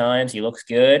a few times. He looks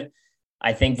good.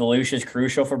 I think Volusia is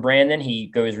crucial for Brandon. He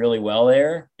goes really well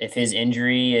there. If his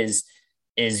injury is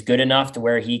good enough to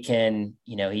where he can,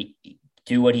 he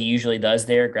do what he usually does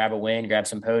there, grab a win, grab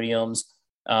some podiums.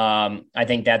 I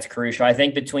think that's crucial. I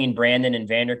think between Brandon and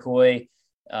Vanderkooi,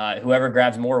 whoever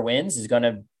grabs more wins is going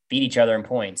to beat each other in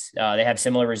points. They have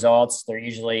similar results. They're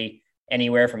usually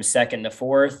anywhere from second to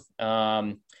fourth.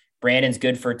 Brandon's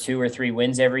good for 2 or 3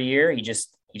 wins every year. He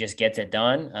just gets it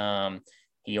done.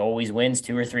 He always wins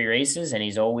 2 or 3 races, and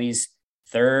he's always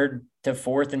third to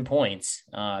fourth in points.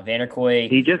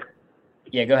 Vanderkooi.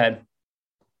 Go ahead.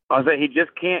 I was saying, he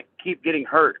just can't keep getting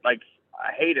hurt. Like,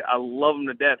 I hate it. I love him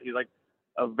to death. He's like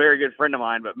a very good friend of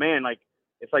mine, but man, like,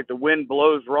 it's like the wind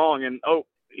blows wrong and,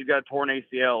 he's got a torn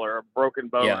ACL or a broken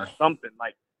bone or something.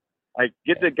 Like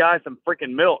get the guy some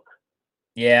freaking milk.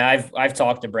 Yeah. I've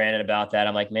talked to Brandon about that.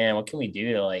 I'm like, man, what can we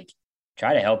do to like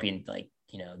try to help you? Like,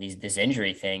 this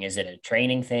injury thing, is it a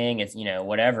training thing? It's,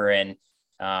 whatever. And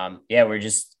we're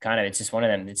just it's just one of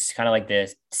them. It's kind of like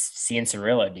the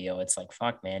Cianciarulo deal. It's like,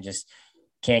 fuck, man, just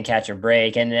can't catch a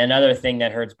break. And another thing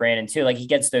that hurts Brandon too, like, he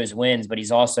gets those wins, but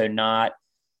he's also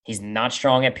he's not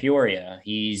strong at Peoria.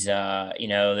 He's, the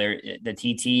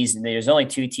TTs, and there's only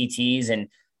 2 TTs, and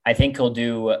I think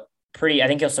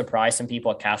he'll surprise some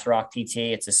people at Castle Rock TT.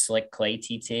 It's a slick clay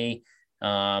TT.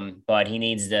 But he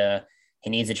needs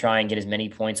to try and get as many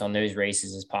points on those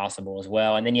races as possible as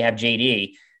well. And then you have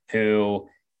JD, who,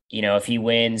 if he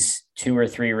wins 2 or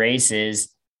 3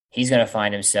 races, he's going to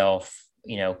find himself,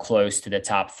 close to the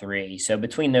top 3. So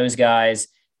between those guys,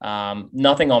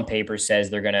 nothing on paper says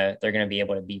they're gonna be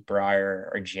able to beat Breyer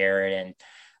or Jared. And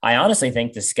I honestly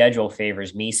think the schedule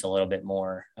favors Meese a little bit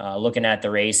more. Looking at the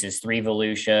races, 3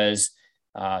 Volusias,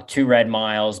 2 Red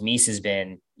Miles. Meese has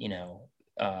been,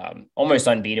 almost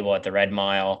unbeatable at the Red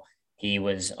Mile. He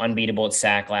was unbeatable at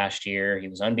SAC last year. He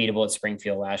was unbeatable at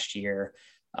Springfield last year.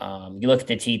 You look at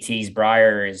the TTs,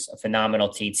 Breyer is a phenomenal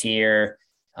TTer.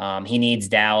 He needs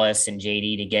Dallas and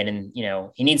JD to get in,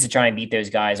 he needs to try and beat those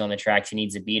guys on the tracks. He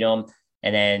needs to beat them.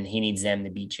 And then he needs them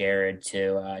to beat Jared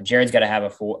too. Jared's got to have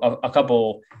a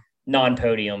couple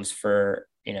non-podiums for,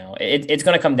 it's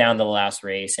going to come down to the last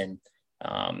race. And,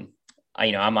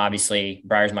 I'm obviously,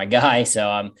 Breyer's my guy. So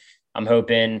I'm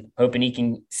hoping he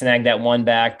can snag that one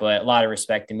back, but a lot of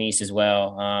respect to Meese as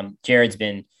well. Jared's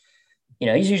been,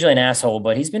 he's usually an asshole,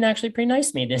 but he's been actually pretty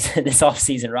nice to me this off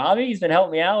season, Robbie. He's been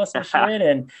helping me out with some shit.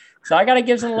 And so I got to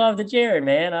give some love to Jared,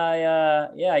 man.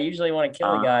 I usually want to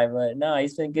kill a guy, but no,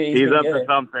 he's been good. He's been up good. to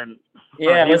something.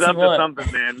 Yeah, he's up to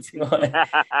something,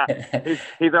 man.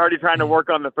 he's already trying to work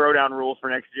on the throwdown rules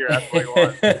for next year. That's what he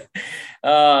wants.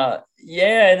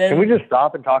 And then can we just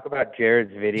stop and talk about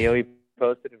Jared's video he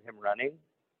posted of him running?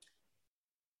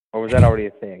 Or was that already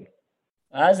a thing?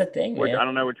 That was a thing, man. I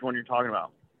don't know which one you're talking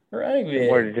about. Running video.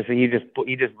 Or he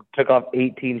just took off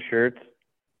 18 shirts.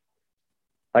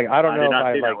 Like, I don't know if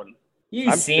I like.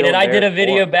 You've seen it. I did a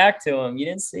video back to him. You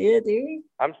didn't see it, dude?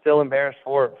 I'm still embarrassed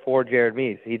for Jared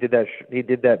Meese. He did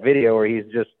that video where he's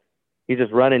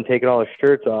just running, taking all his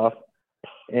shirts off.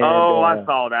 And, I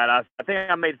saw that. I think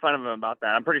I made fun of him about that.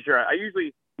 I'm pretty sure. I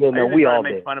usually we all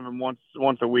make did. fun of him once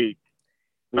a week.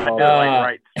 We I all did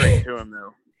right straight to him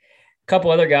though. A couple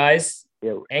other guys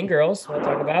Yeah. and girls I want to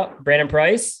talk about. Brandon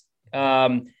Price.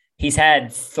 He's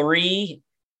had 3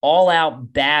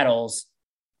 all-out battles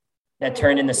that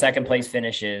turned into second place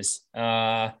finishes.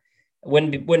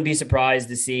 Wouldn't be surprised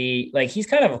to see, like, he's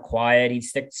kind of a quiet. He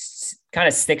sticks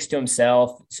to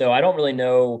himself. So I don't really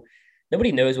know.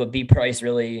 Nobody knows what B Price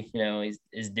really,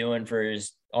 is doing for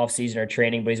his off season or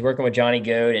training, but he's working with Johnny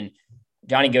Goat, and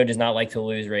Johnny Go does not like to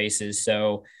lose races.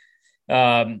 So,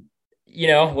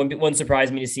 wouldn't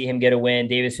surprise me to see him get a win.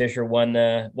 Davis Fisher won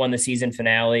the season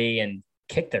finale and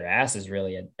kicked their asses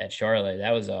really at Charlotte.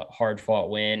 That was a hard fought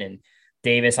win. And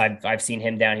Davis, I've seen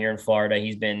him down here in Florida.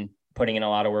 He's been putting in a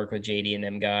lot of work with JD and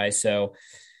them guys. So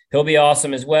he'll be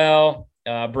awesome as well.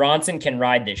 Bronson can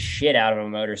ride the shit out of a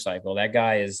motorcycle. That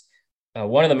guy is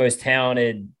one of the most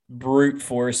talented brute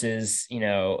forces,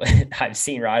 I've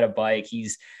seen ride a bike.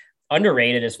 He's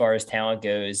underrated as far as talent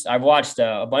goes. I've watched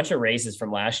a bunch of races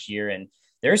from last year, and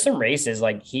there's some races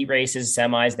like heat races,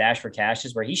 semis, dash for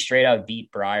cashes, where he straight up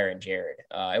beat Breyer and Jared.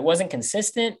 It wasn't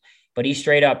consistent, but he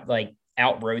straight up like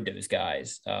outrode those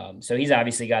guys. So he's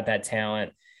obviously got that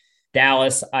talent.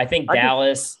 Dallas,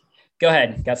 go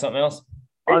ahead. Got something else?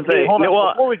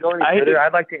 Before we go any further,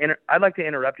 I'd like to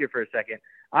interrupt you for a second.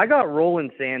 I got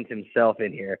Roland Sands himself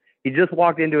in here. He just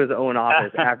walked into his own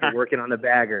office after working on the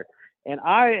bagger. And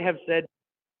I have said,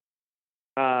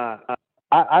 I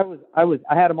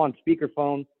had him on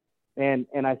speakerphone, and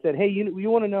I said, hey, you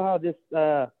want to know how this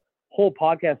whole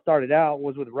podcast started out?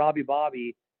 Was with Robbie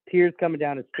Bobby, tears coming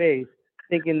down his face,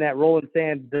 thinking that Roland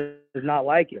Sands does not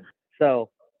like him. So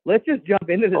let's just jump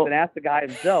into this and ask the guy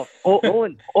himself.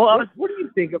 Roland, what do you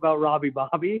think about Robbie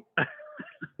Bobby?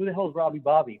 Who the hell is Robbie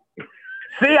Bobby?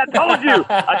 See, I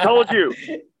told you.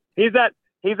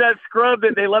 He's that scrub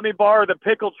that they let me borrow the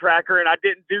pickle tracker, and I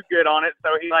didn't do good on it,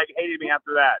 so he hated me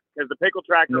after that because the pickle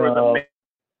tracker was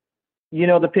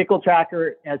amazing. The pickle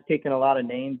tracker has taken a lot of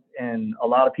names, and a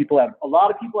lot of people have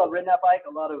ridden that bike.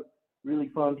 A lot of really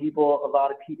fun people.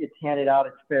 It's handed out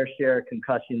its fair share of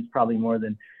concussions, probably more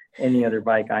than any other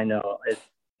bike I know.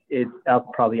 It's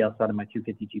probably outside of my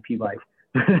 250 GP bike.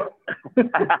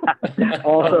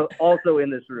 also in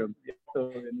this room.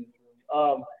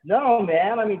 No,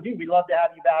 man. I mean, dude, we'd love to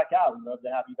have you back out. We'd love to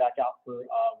have you back out for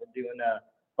we're doing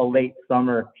a late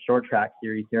summer short track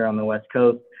series here on the West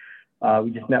Coast.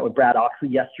 We just met with Brad Oxley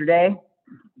yesterday.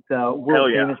 So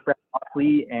world famous Brad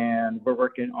Oxley, and we're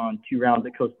working on 2 rounds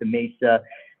at Costa Mesa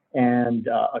and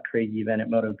a crazy event at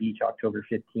Moto Beach October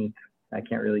 15th. I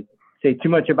can't really say too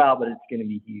much about, but it's going to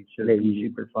be huge. So it's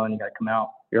super fun. You got to come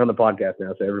out. You're on the podcast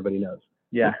now, so everybody knows.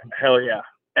 Yeah. Hell yeah.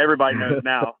 Everybody knows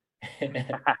now.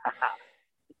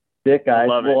 Sick, guys.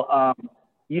 Love it. Well,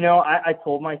 I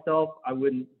told myself I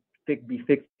wouldn't be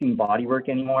fixing bodywork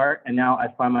anymore, and now I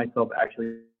find myself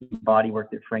actually bodywork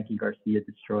that Frankie Garcia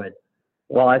destroyed.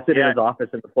 Well, I sit in his office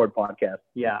in the Ford podcast.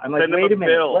 Yeah, I'm like, wait a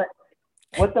minute,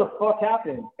 what the fuck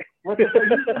happened? What the fuck?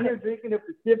 He's in here drinking a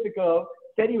Pacifico.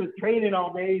 Said he was training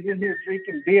all day. He's in here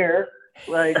drinking beer.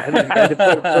 Like, I just had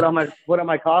to put on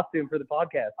my costume for the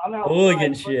podcast. I'm out.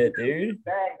 Hooligan shit, dude.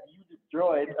 Bag you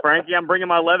destroyed. Frankie, I'm bringing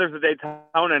my leathers to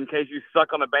Daytona in case you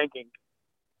suck on the banking.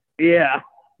 Yeah.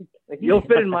 You'll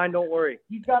fit in mine, don't worry.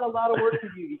 He's got a lot of work to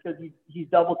do because he's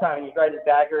double time. He's riding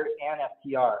bagger and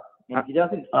FTR. And if he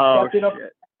doesn't step it up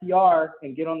FTR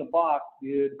and get on the box,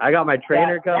 dude. I got my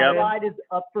trainer coming. That ride is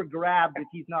up for grabs if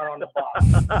he's not on the box.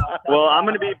 Well, I'm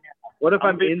going to be What if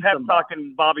I'm pep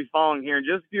talking Bobby Fong here in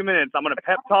just a few minutes. I'm going to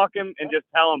pep talk him and just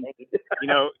tell him,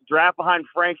 draft behind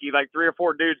Frankie. Like 3 or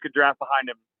 4 dudes could draft behind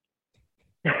him.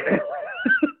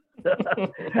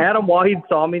 Adam Wahid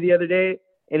saw me the other day,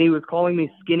 and he was calling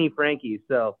me Skinny Frankie.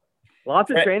 So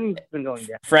lots of training's been going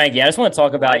down. Frankie, I just want to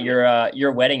talk about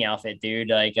your wedding outfit, dude.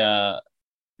 Like the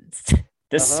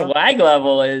swag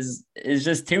level is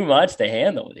just too much to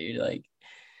handle, dude. Like,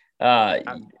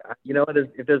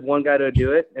 if there's one guy to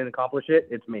do it and accomplish it,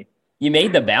 it's me. You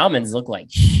made the Bauman's look like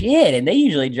shit, and they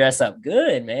usually dress up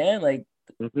good, man. Like,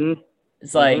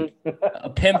 it's like a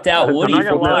pimped out Woody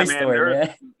from Toy Story,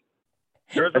 man.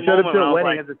 I showed up to a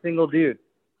wedding as a single dude.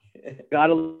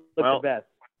 Gotta look the best.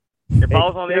 If I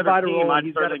was on the other team, I'd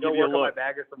certainly give you a look.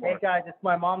 Hey guys, it's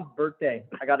my mom's birthday.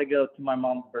 I got to go to my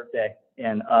mom's birthday.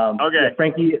 And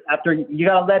Frankie, after you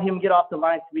got to let him get off the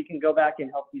line so we can go back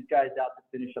and help these guys out to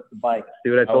finish up the bike. See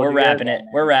what I told you? We're wrapping it.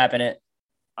 We're wrapping it.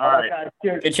 All right. Guys,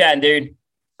 cheers. Good chatting, dude.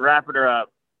 Wrapping her up.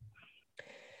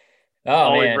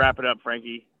 Always wrap it up,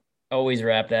 Frankie. Always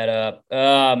wrap that up.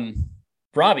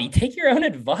 Robbie, take your own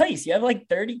advice. You have like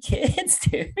 30 kids,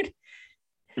 dude.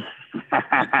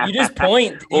 You just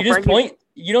point. Point.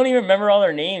 You don't even remember all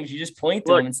their names. You just point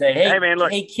to them and say, "Hey, man,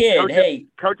 look, hey, kid,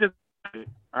 coaches,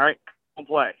 all right, don't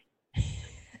play."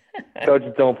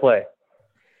 Coaches don't play.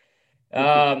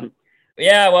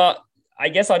 Yeah. Well, I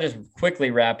guess I'll just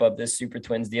quickly wrap up this Super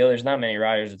Twins deal. There's not many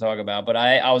riders to talk about, but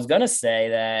I was gonna say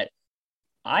that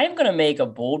I'm gonna make a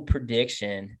bold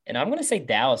prediction, and I'm gonna say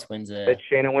Dallas wins That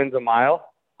Shana wins a mile.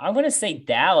 I'm gonna say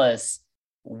Dallas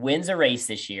wins a race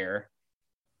this year.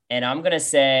 And I'm going to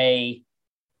say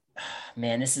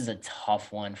Man, this is a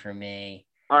tough one for me.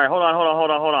 All right, hold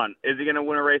on. Is he going to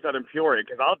win a race out in Peoria?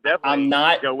 Because I'll definitely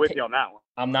go with you on that one.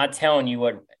 I'm not telling you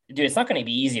what, dude. It's not going to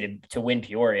be easy to win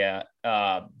Peoria.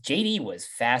 JD was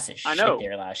fast as shit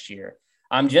there last year.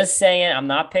 I'm just saying, I'm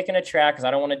not picking a track because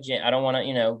I don't want to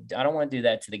do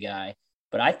that to the guy.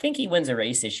 But I think he wins a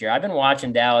race this year. I've been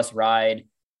watching Dallas ride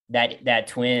that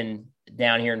twin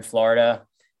down here in Florida,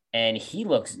 and he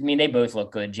looks. I mean, they both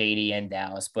look good, JD and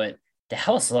Dallas, but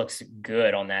Dallas looks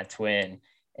good on that twin,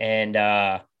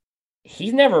 and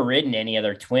he's never ridden any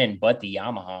other twin but the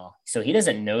Yamaha, so he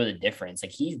doesn't know the difference.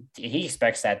 Like he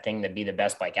expects that thing to be the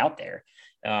best bike out there.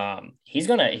 He's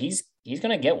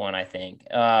gonna get one, I think.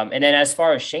 And then as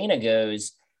far as Shayna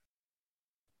goes,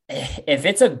 if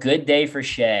it's a good day for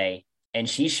Shay and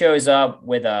she shows up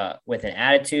with an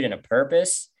attitude and a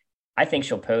purpose, I think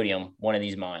she'll podium one of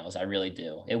these miles. I really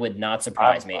do. It would not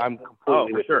surprise me. I'm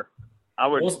completely for sure. I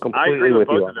would completely I agree with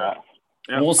both you of those.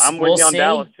 Yeah, I'm with you on see.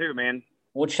 Dallas too, man.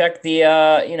 We'll check the,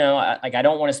 I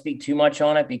don't want to speak too much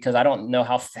on it because I don't know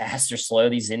how fast or slow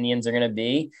these Indians are going to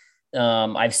be.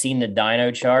 I've seen the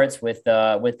dyno charts with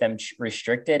them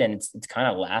restricted, and it's kind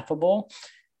of laughable.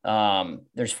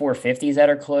 There's 450s that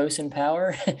are close in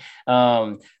power.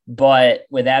 But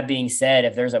with that being said,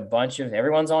 if there's a bunch of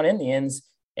everyone's on Indians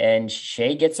and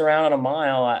Shay gets around on a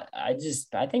mile, I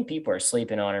think people are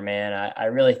sleeping on her, man. I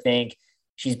really think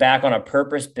she's back on a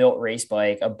purpose-built race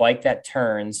bike, a bike that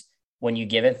turns when you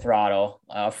give it throttle,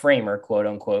 a framer, quote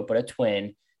unquote, but a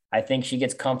twin. I think she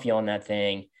gets comfy on that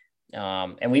thing.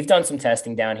 And we've done some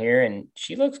testing down here and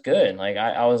she looks good. Like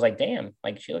I was like, damn,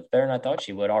 like she looked better than I thought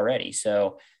she would already.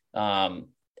 So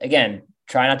again,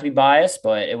 try not to be biased,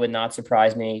 but it would not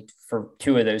surprise me for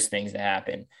two of those things to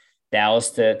happen. Dallas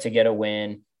to get a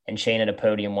win and Shayna to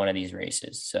podium one of these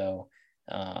races. So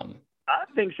I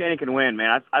think Shayna can win,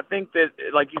 man. I think that,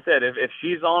 like you said, if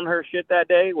she's on her shit that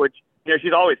day, which,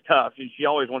 she's always tough. She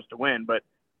always wants to win, but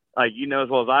like, as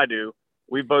well as I do,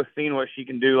 we've both seen what she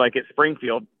can do, like at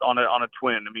Springfield on a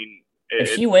twin. I mean,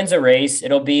 if she wins a race,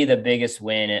 it'll be the biggest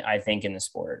win, I think, in the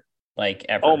sport, like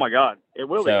ever. Oh my God, it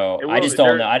will. So it will. I just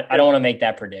don't know. I don't want to make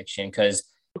that prediction because,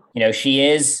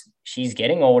 she's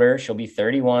getting older. She'll be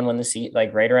 31 when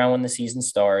right around when the season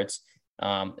starts. A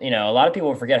lot of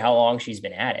people forget how long she's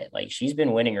been at it. Like she's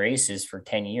been winning races for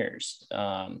 10 years.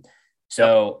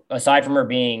 So aside from her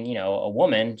being, a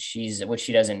woman, which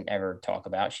she doesn't ever talk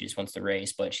about. She just wants to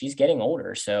race, but she's getting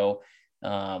older. So,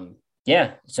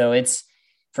 so it's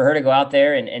for her to go out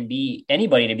there and be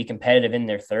anybody to be competitive in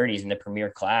their 30s in the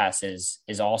premier class is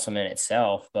awesome in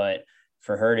itself. But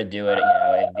for her to do it,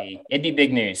 it'd be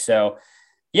big news. So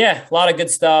yeah, a lot of good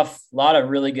stuff, a lot of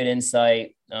really good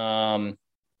insight. Let's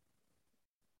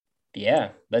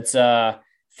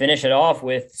finish it off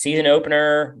with season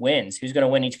opener wins. Who's going to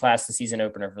win each class the season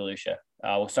opener for Lucia?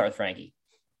 We'll start with Frankie.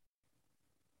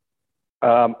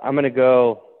 I'm going to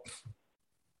go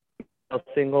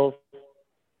singles,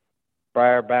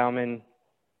 Briar Bauman,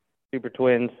 Super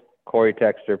Twins, Cory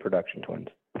Texter, Production Twins.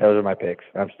 Those are my picks.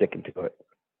 I'm sticking to it.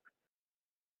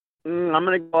 I'm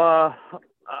going to go.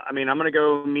 I'm going to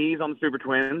go Mies on the Super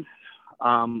Twins,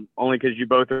 only because you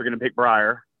both are going to pick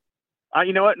Briar.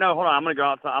 You know what? No, hold on. I'm gonna go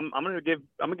outside. I'm gonna give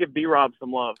B-Rob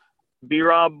some love.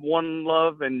 B-Rob one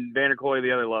love and Vanderkoy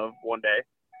the other love one day.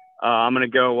 I'm gonna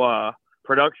go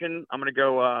production. I'm gonna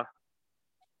go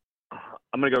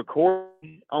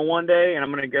Cory on one day, and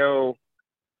I'm just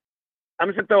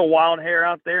gonna throw a wild hair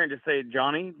out there and just say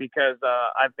Johnny because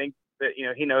I think that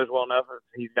he knows well enough if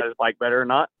he's got his bike better or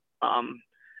not.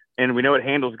 And we know it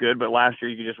handles good, but last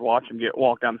year you could just watch him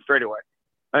walk down the straightaway.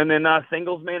 And then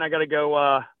singles, man, I gotta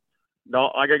go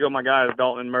my guy,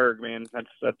 Dalton and Merg, man.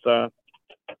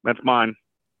 That's mine.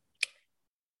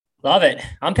 Love it.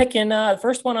 I'm picking the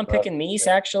first one. I'm picking Mies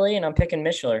actually, and I'm picking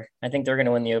Mishler. I think they're going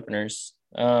to win the openers.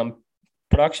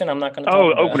 Production, I'm not going to.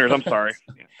 Oh, openers. I'm sorry.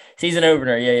 Season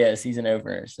opener. Yeah. Season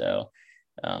opener. So,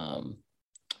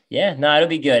 it'll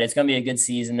be good. It's going to be a good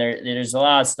season. There's a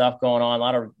lot of stuff going on,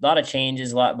 a lot of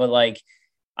changes, but like,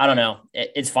 I don't know.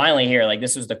 It's finally here. Like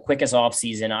this was the quickest off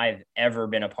season I've ever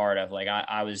been a part of. Like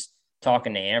I was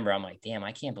talking to Amber, I'm like, damn,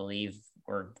 I can't believe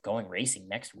we're going racing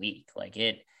next week. Like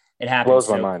it happened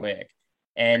so quick.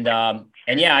 And I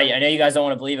know you guys don't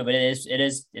want to believe it, but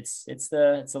it's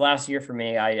the last year for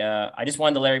me. I just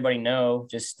wanted to let everybody know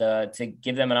just to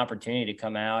give them an opportunity to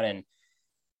come out and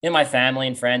my family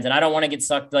and friends. And I don't want to get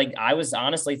sucked. Like I was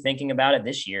honestly thinking about it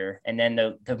this year. And then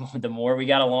the more we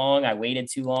got along, I waited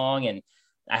too long and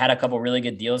I had a couple really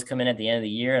good deals come in at the end of the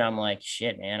year. And I'm like,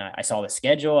 shit, man, I saw the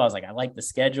schedule. I was like, I like the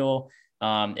schedule.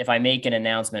 If I make an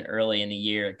announcement early in the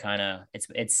year,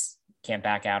 it's can't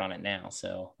back out on it now.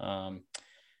 So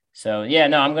So yeah,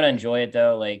 no, I'm going to enjoy it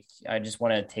though. Like, I just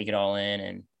want to take it all in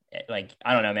and like,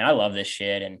 I don't know, man, I love this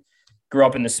shit and grew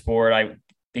up in the sport. I've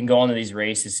been going to these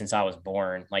races since I was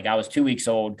born. Like I was 2 weeks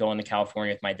old going to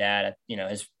California with my dad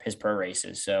at, his pro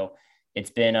races. So it's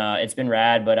been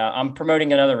rad, but I'm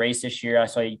promoting another race this year. I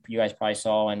saw you guys probably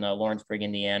saw in Lawrenceburg,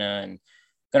 Indiana, and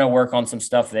going to work on some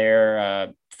stuff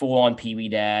there, full on Pee Wee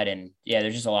dad. And yeah,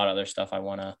 there's just a lot of other stuff I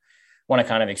want to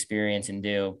kind of experience and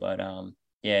do. But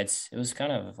yeah, it was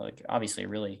kind of like obviously a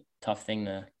really tough thing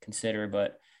to consider,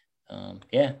 but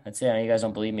yeah, that's it. I know you guys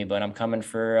don't believe me, but I'm coming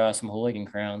for some hooligan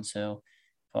crown. So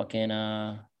fucking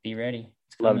be ready.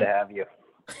 Love to have you.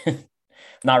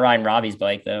 Not riding Robbie's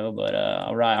bike though, but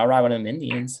I'll ride one of them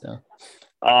Indians. So.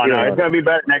 Oh no, it's gonna be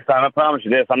better next time. I promise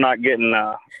you this. I'm not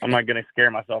gonna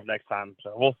scare myself next time.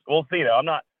 So we'll see though. I'm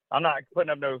not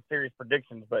putting up no serious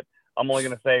predictions, but I'm only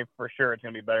gonna say for sure it's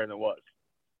gonna be better than it was.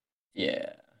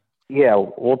 Yeah. Yeah,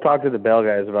 we'll talk to the Bell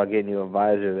guys about getting you a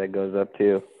visor that goes up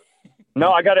too.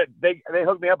 No, I got it. They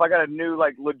hooked me up. I got a new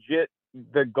like legit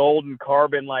the golden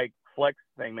carbon like flex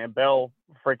thing, man. Bell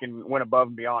freaking went above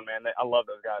and beyond, man. I love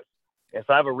those guys. Yes,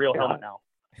 I have a real helmet now.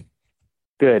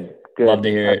 Good. Love to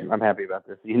hear it. I'm happy about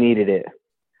this. You needed it.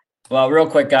 Well, real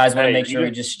quick, guys, want to make sure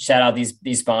we just shout out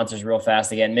these sponsors real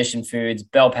fast again. Mission Foods,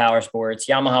 Bell Power Sports,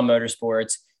 Yamaha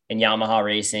Motorsports, and Yamaha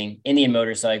Racing, Indian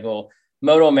Motorcycle,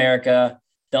 Moto America,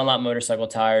 Dunlop Motorcycle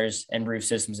Tires, and Roof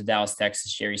Systems of Dallas,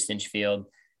 Texas, Jerry Stinchfield.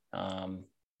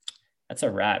 That's a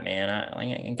wrap, man. I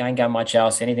ain't got much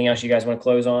else. Anything else you guys want to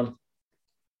close on?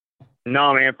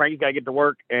 No, man. Frankie's got to get to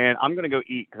work, and I'm going to go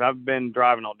eat because I've been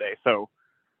driving all day. So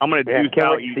I'm going to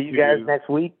see you guys next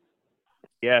week.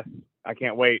 Yes, I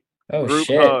can't wait. Oh, Group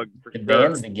shit. hug for the sure.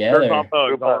 band's together. Shirts off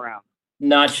hugs all around.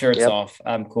 Not shirts off.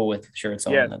 I'm cool with shirts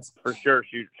on. Yes, That's for sure.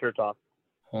 Shirts off.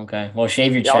 Okay. Well,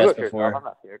 shave your chest before. I'm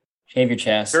not scared. Shave your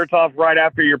chest. Shirts off right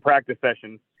after your practice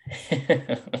sessions.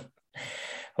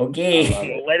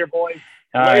 Okay. Later, boys.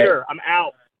 All Later. right. I'm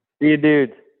out. See you,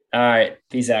 dudes. All right.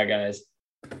 Peace out, guys.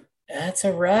 That's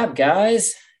a wrap,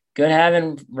 guys. Good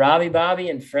having Robbie, Bobby,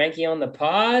 and Frankie on the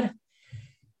pod.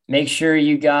 Make sure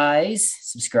you guys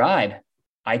subscribe.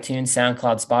 iTunes,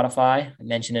 SoundCloud, Spotify. I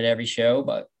mention it every show,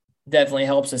 but definitely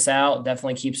helps us out.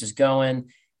 Definitely keeps us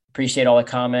going. Appreciate all the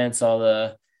comments, all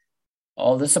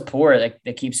the support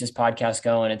that keeps this podcast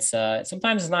going. It's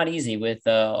sometimes it's not easy with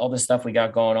all the stuff we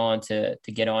got going on to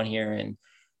get on here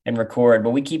and record,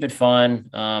 but we keep it fun.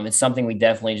 It's something we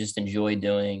definitely just enjoy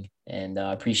doing, and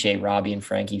appreciate Robbie and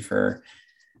Frankie for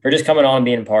just coming on and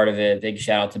being a part of it. Big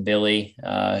shout out to Billy,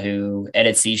 who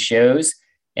edits these shows,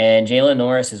 and Jayla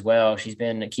Norris as well. She's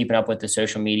been keeping up with the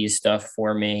social media stuff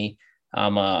for me.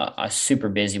 I'm super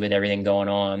busy with everything going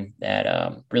on.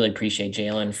 That really appreciate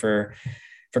Jalen for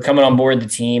coming on board the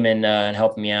team and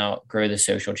helping me out grow the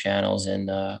social channels. And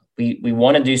we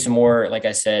want to do some more. Like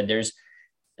I said, there's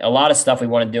a lot of stuff we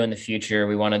want to do in the future.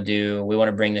 We want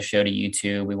to bring the show to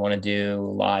YouTube. We want to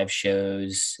do live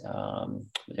shows.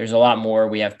 There's a lot more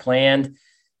we have planned,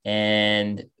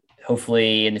 and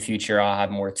hopefully in the future I'll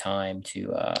have more time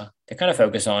to kind of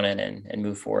focus on it and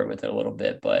move forward with it a little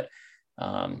bit. But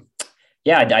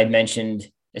yeah, I mentioned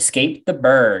Escape the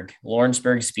Berg,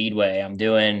 Lawrenceburg Speedway. I'm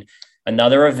doing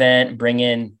another event,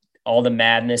 bringing all the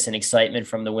madness and excitement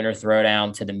from the Winter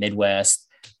Throwdown to the Midwest,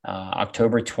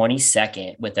 October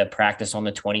 22nd with a practice on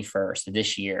the 21st of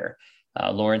this year.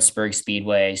 Lawrenceburg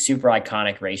Speedway, super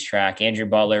iconic racetrack. Andrew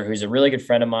Butler, who's a really good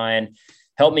friend of mine,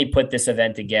 helped me put this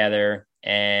event together,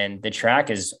 and the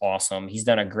track is awesome. He's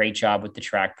done a great job with the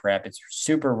track prep. It's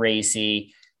super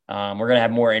racy. We're going to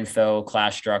have more info,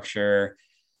 class structure,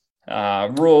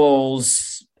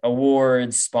 rules,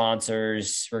 awards,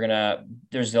 sponsors.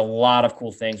 There's a lot of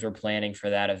cool things we're planning for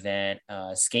that event.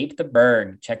 Escape the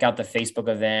Berg. Check out the Facebook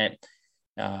event.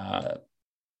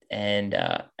 And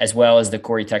as well as the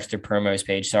Cory Texter promos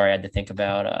page. Sorry, I had to think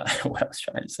about what I was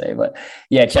trying to say, but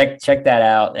yeah, check that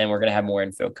out. And we're going to have more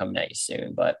info coming at you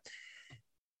soon, but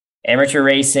amateur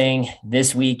racing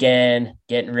this weekend,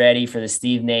 getting ready for the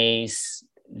Steve Nace.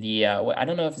 I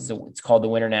don't know if it's called the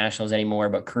Winter Nationals anymore,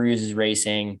 but Cruz is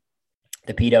racing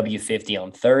the PW50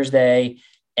 on Thursday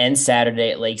and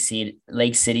Saturday at Lake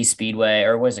City Speedway,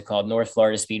 or what is it called? North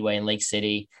Florida Speedway in Lake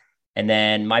City. And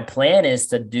then my plan is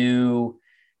to do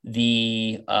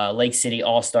the Lake City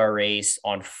All-Star race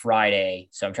on Friday.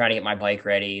 So I'm trying to get my bike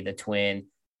ready, the twin,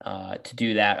 to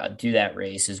do that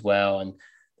race as well, and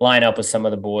line up with some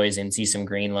of the boys and see some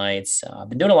green lights. I've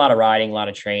been doing a lot of riding, a lot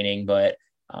of training, but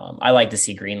I like to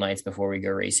see green lights before we go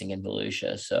racing in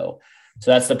Volusia. So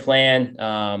that's the plan.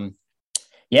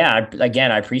 Yeah,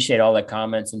 again, I appreciate all the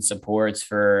comments and supports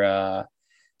for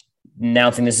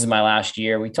announcing this is my last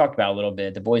year. We talked about it a little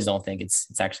bit. The boys don't think it's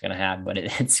actually going to happen, but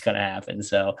it's going to happen.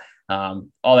 So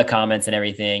all the comments and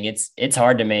everything, it's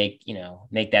hard to make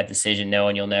that decision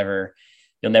knowing you'll never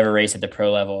race at the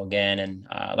pro level again. And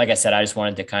like I said, I just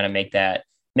wanted to kind of make that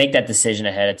decision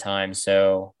ahead of time.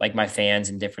 So like my fans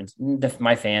and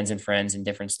friends in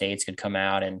different states could come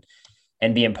out and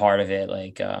be a part of it.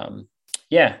 Like,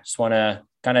 just want to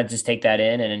kind of just take that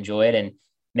in and enjoy it, and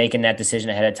making that decision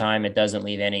ahead of time. It doesn't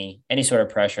leave any sort of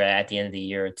pressure at the end of the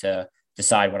year to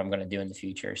decide what I'm going to do in the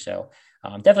future. So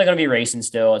definitely going to be racing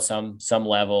still at some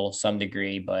level, some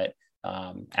degree, but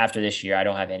after this year, I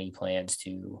don't have any plans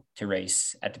to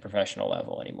race at the professional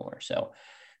level anymore. So,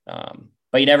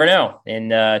 but you never know. In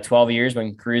 12 years,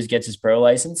 when Cruz gets his pro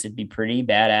license, it'd be pretty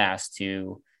badass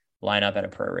to line up at a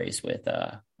pro race with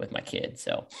my kid.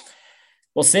 So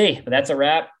we'll see. But that's a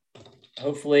wrap.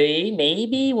 Hopefully,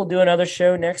 maybe we'll do another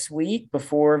show next week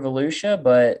before Volusia,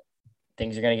 but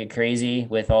things are going to get crazy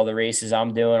with all the races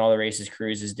I'm doing, all the races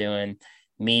Cruz is doing,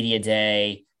 media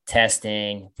day,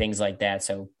 testing, things like that.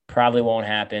 So probably won't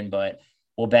happen, but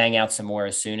we'll bang out some more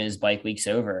as soon as bike week's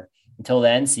over. Until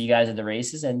then, see you guys at the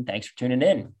races, and thanks for tuning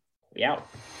in. We out.